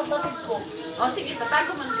pick-upin ko yung kapatid ko. Sige,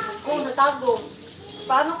 tatago man din. Oo, natagong.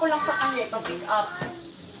 Paano ko lang sa kanya, pa-pick up.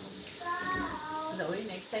 Uy,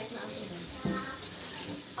 na-excite na ako.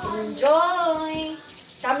 Enjoy!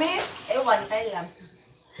 Kami, ewan, Thailand.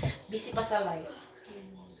 Busy pa sa live.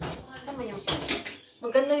 Saan mo yung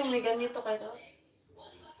maganda yung may ganito kayo.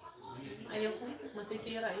 Ayoko,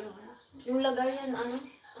 masisira yung ano. Yung lagayan, ano?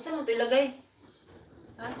 Saan mo ito ilagay?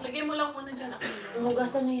 Lagay mo lang muna dyan ako.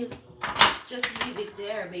 Umugasan na yun. Just leave it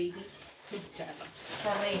there, baby. Charot.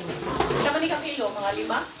 Sa rain. Ilan man ka kilo? Mga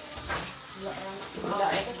 5? Wala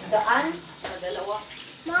eh. Daan? Dalawa.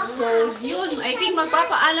 So, yun. I think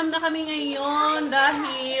magpapaalam na kami ngayon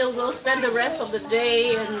dahil we'll spend the rest of the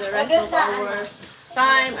day and the rest of our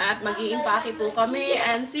time at mag-i-impake po kami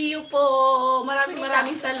and see you po.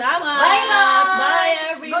 Maraming salamat. Bye, Mom! Bye,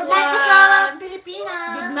 everyone!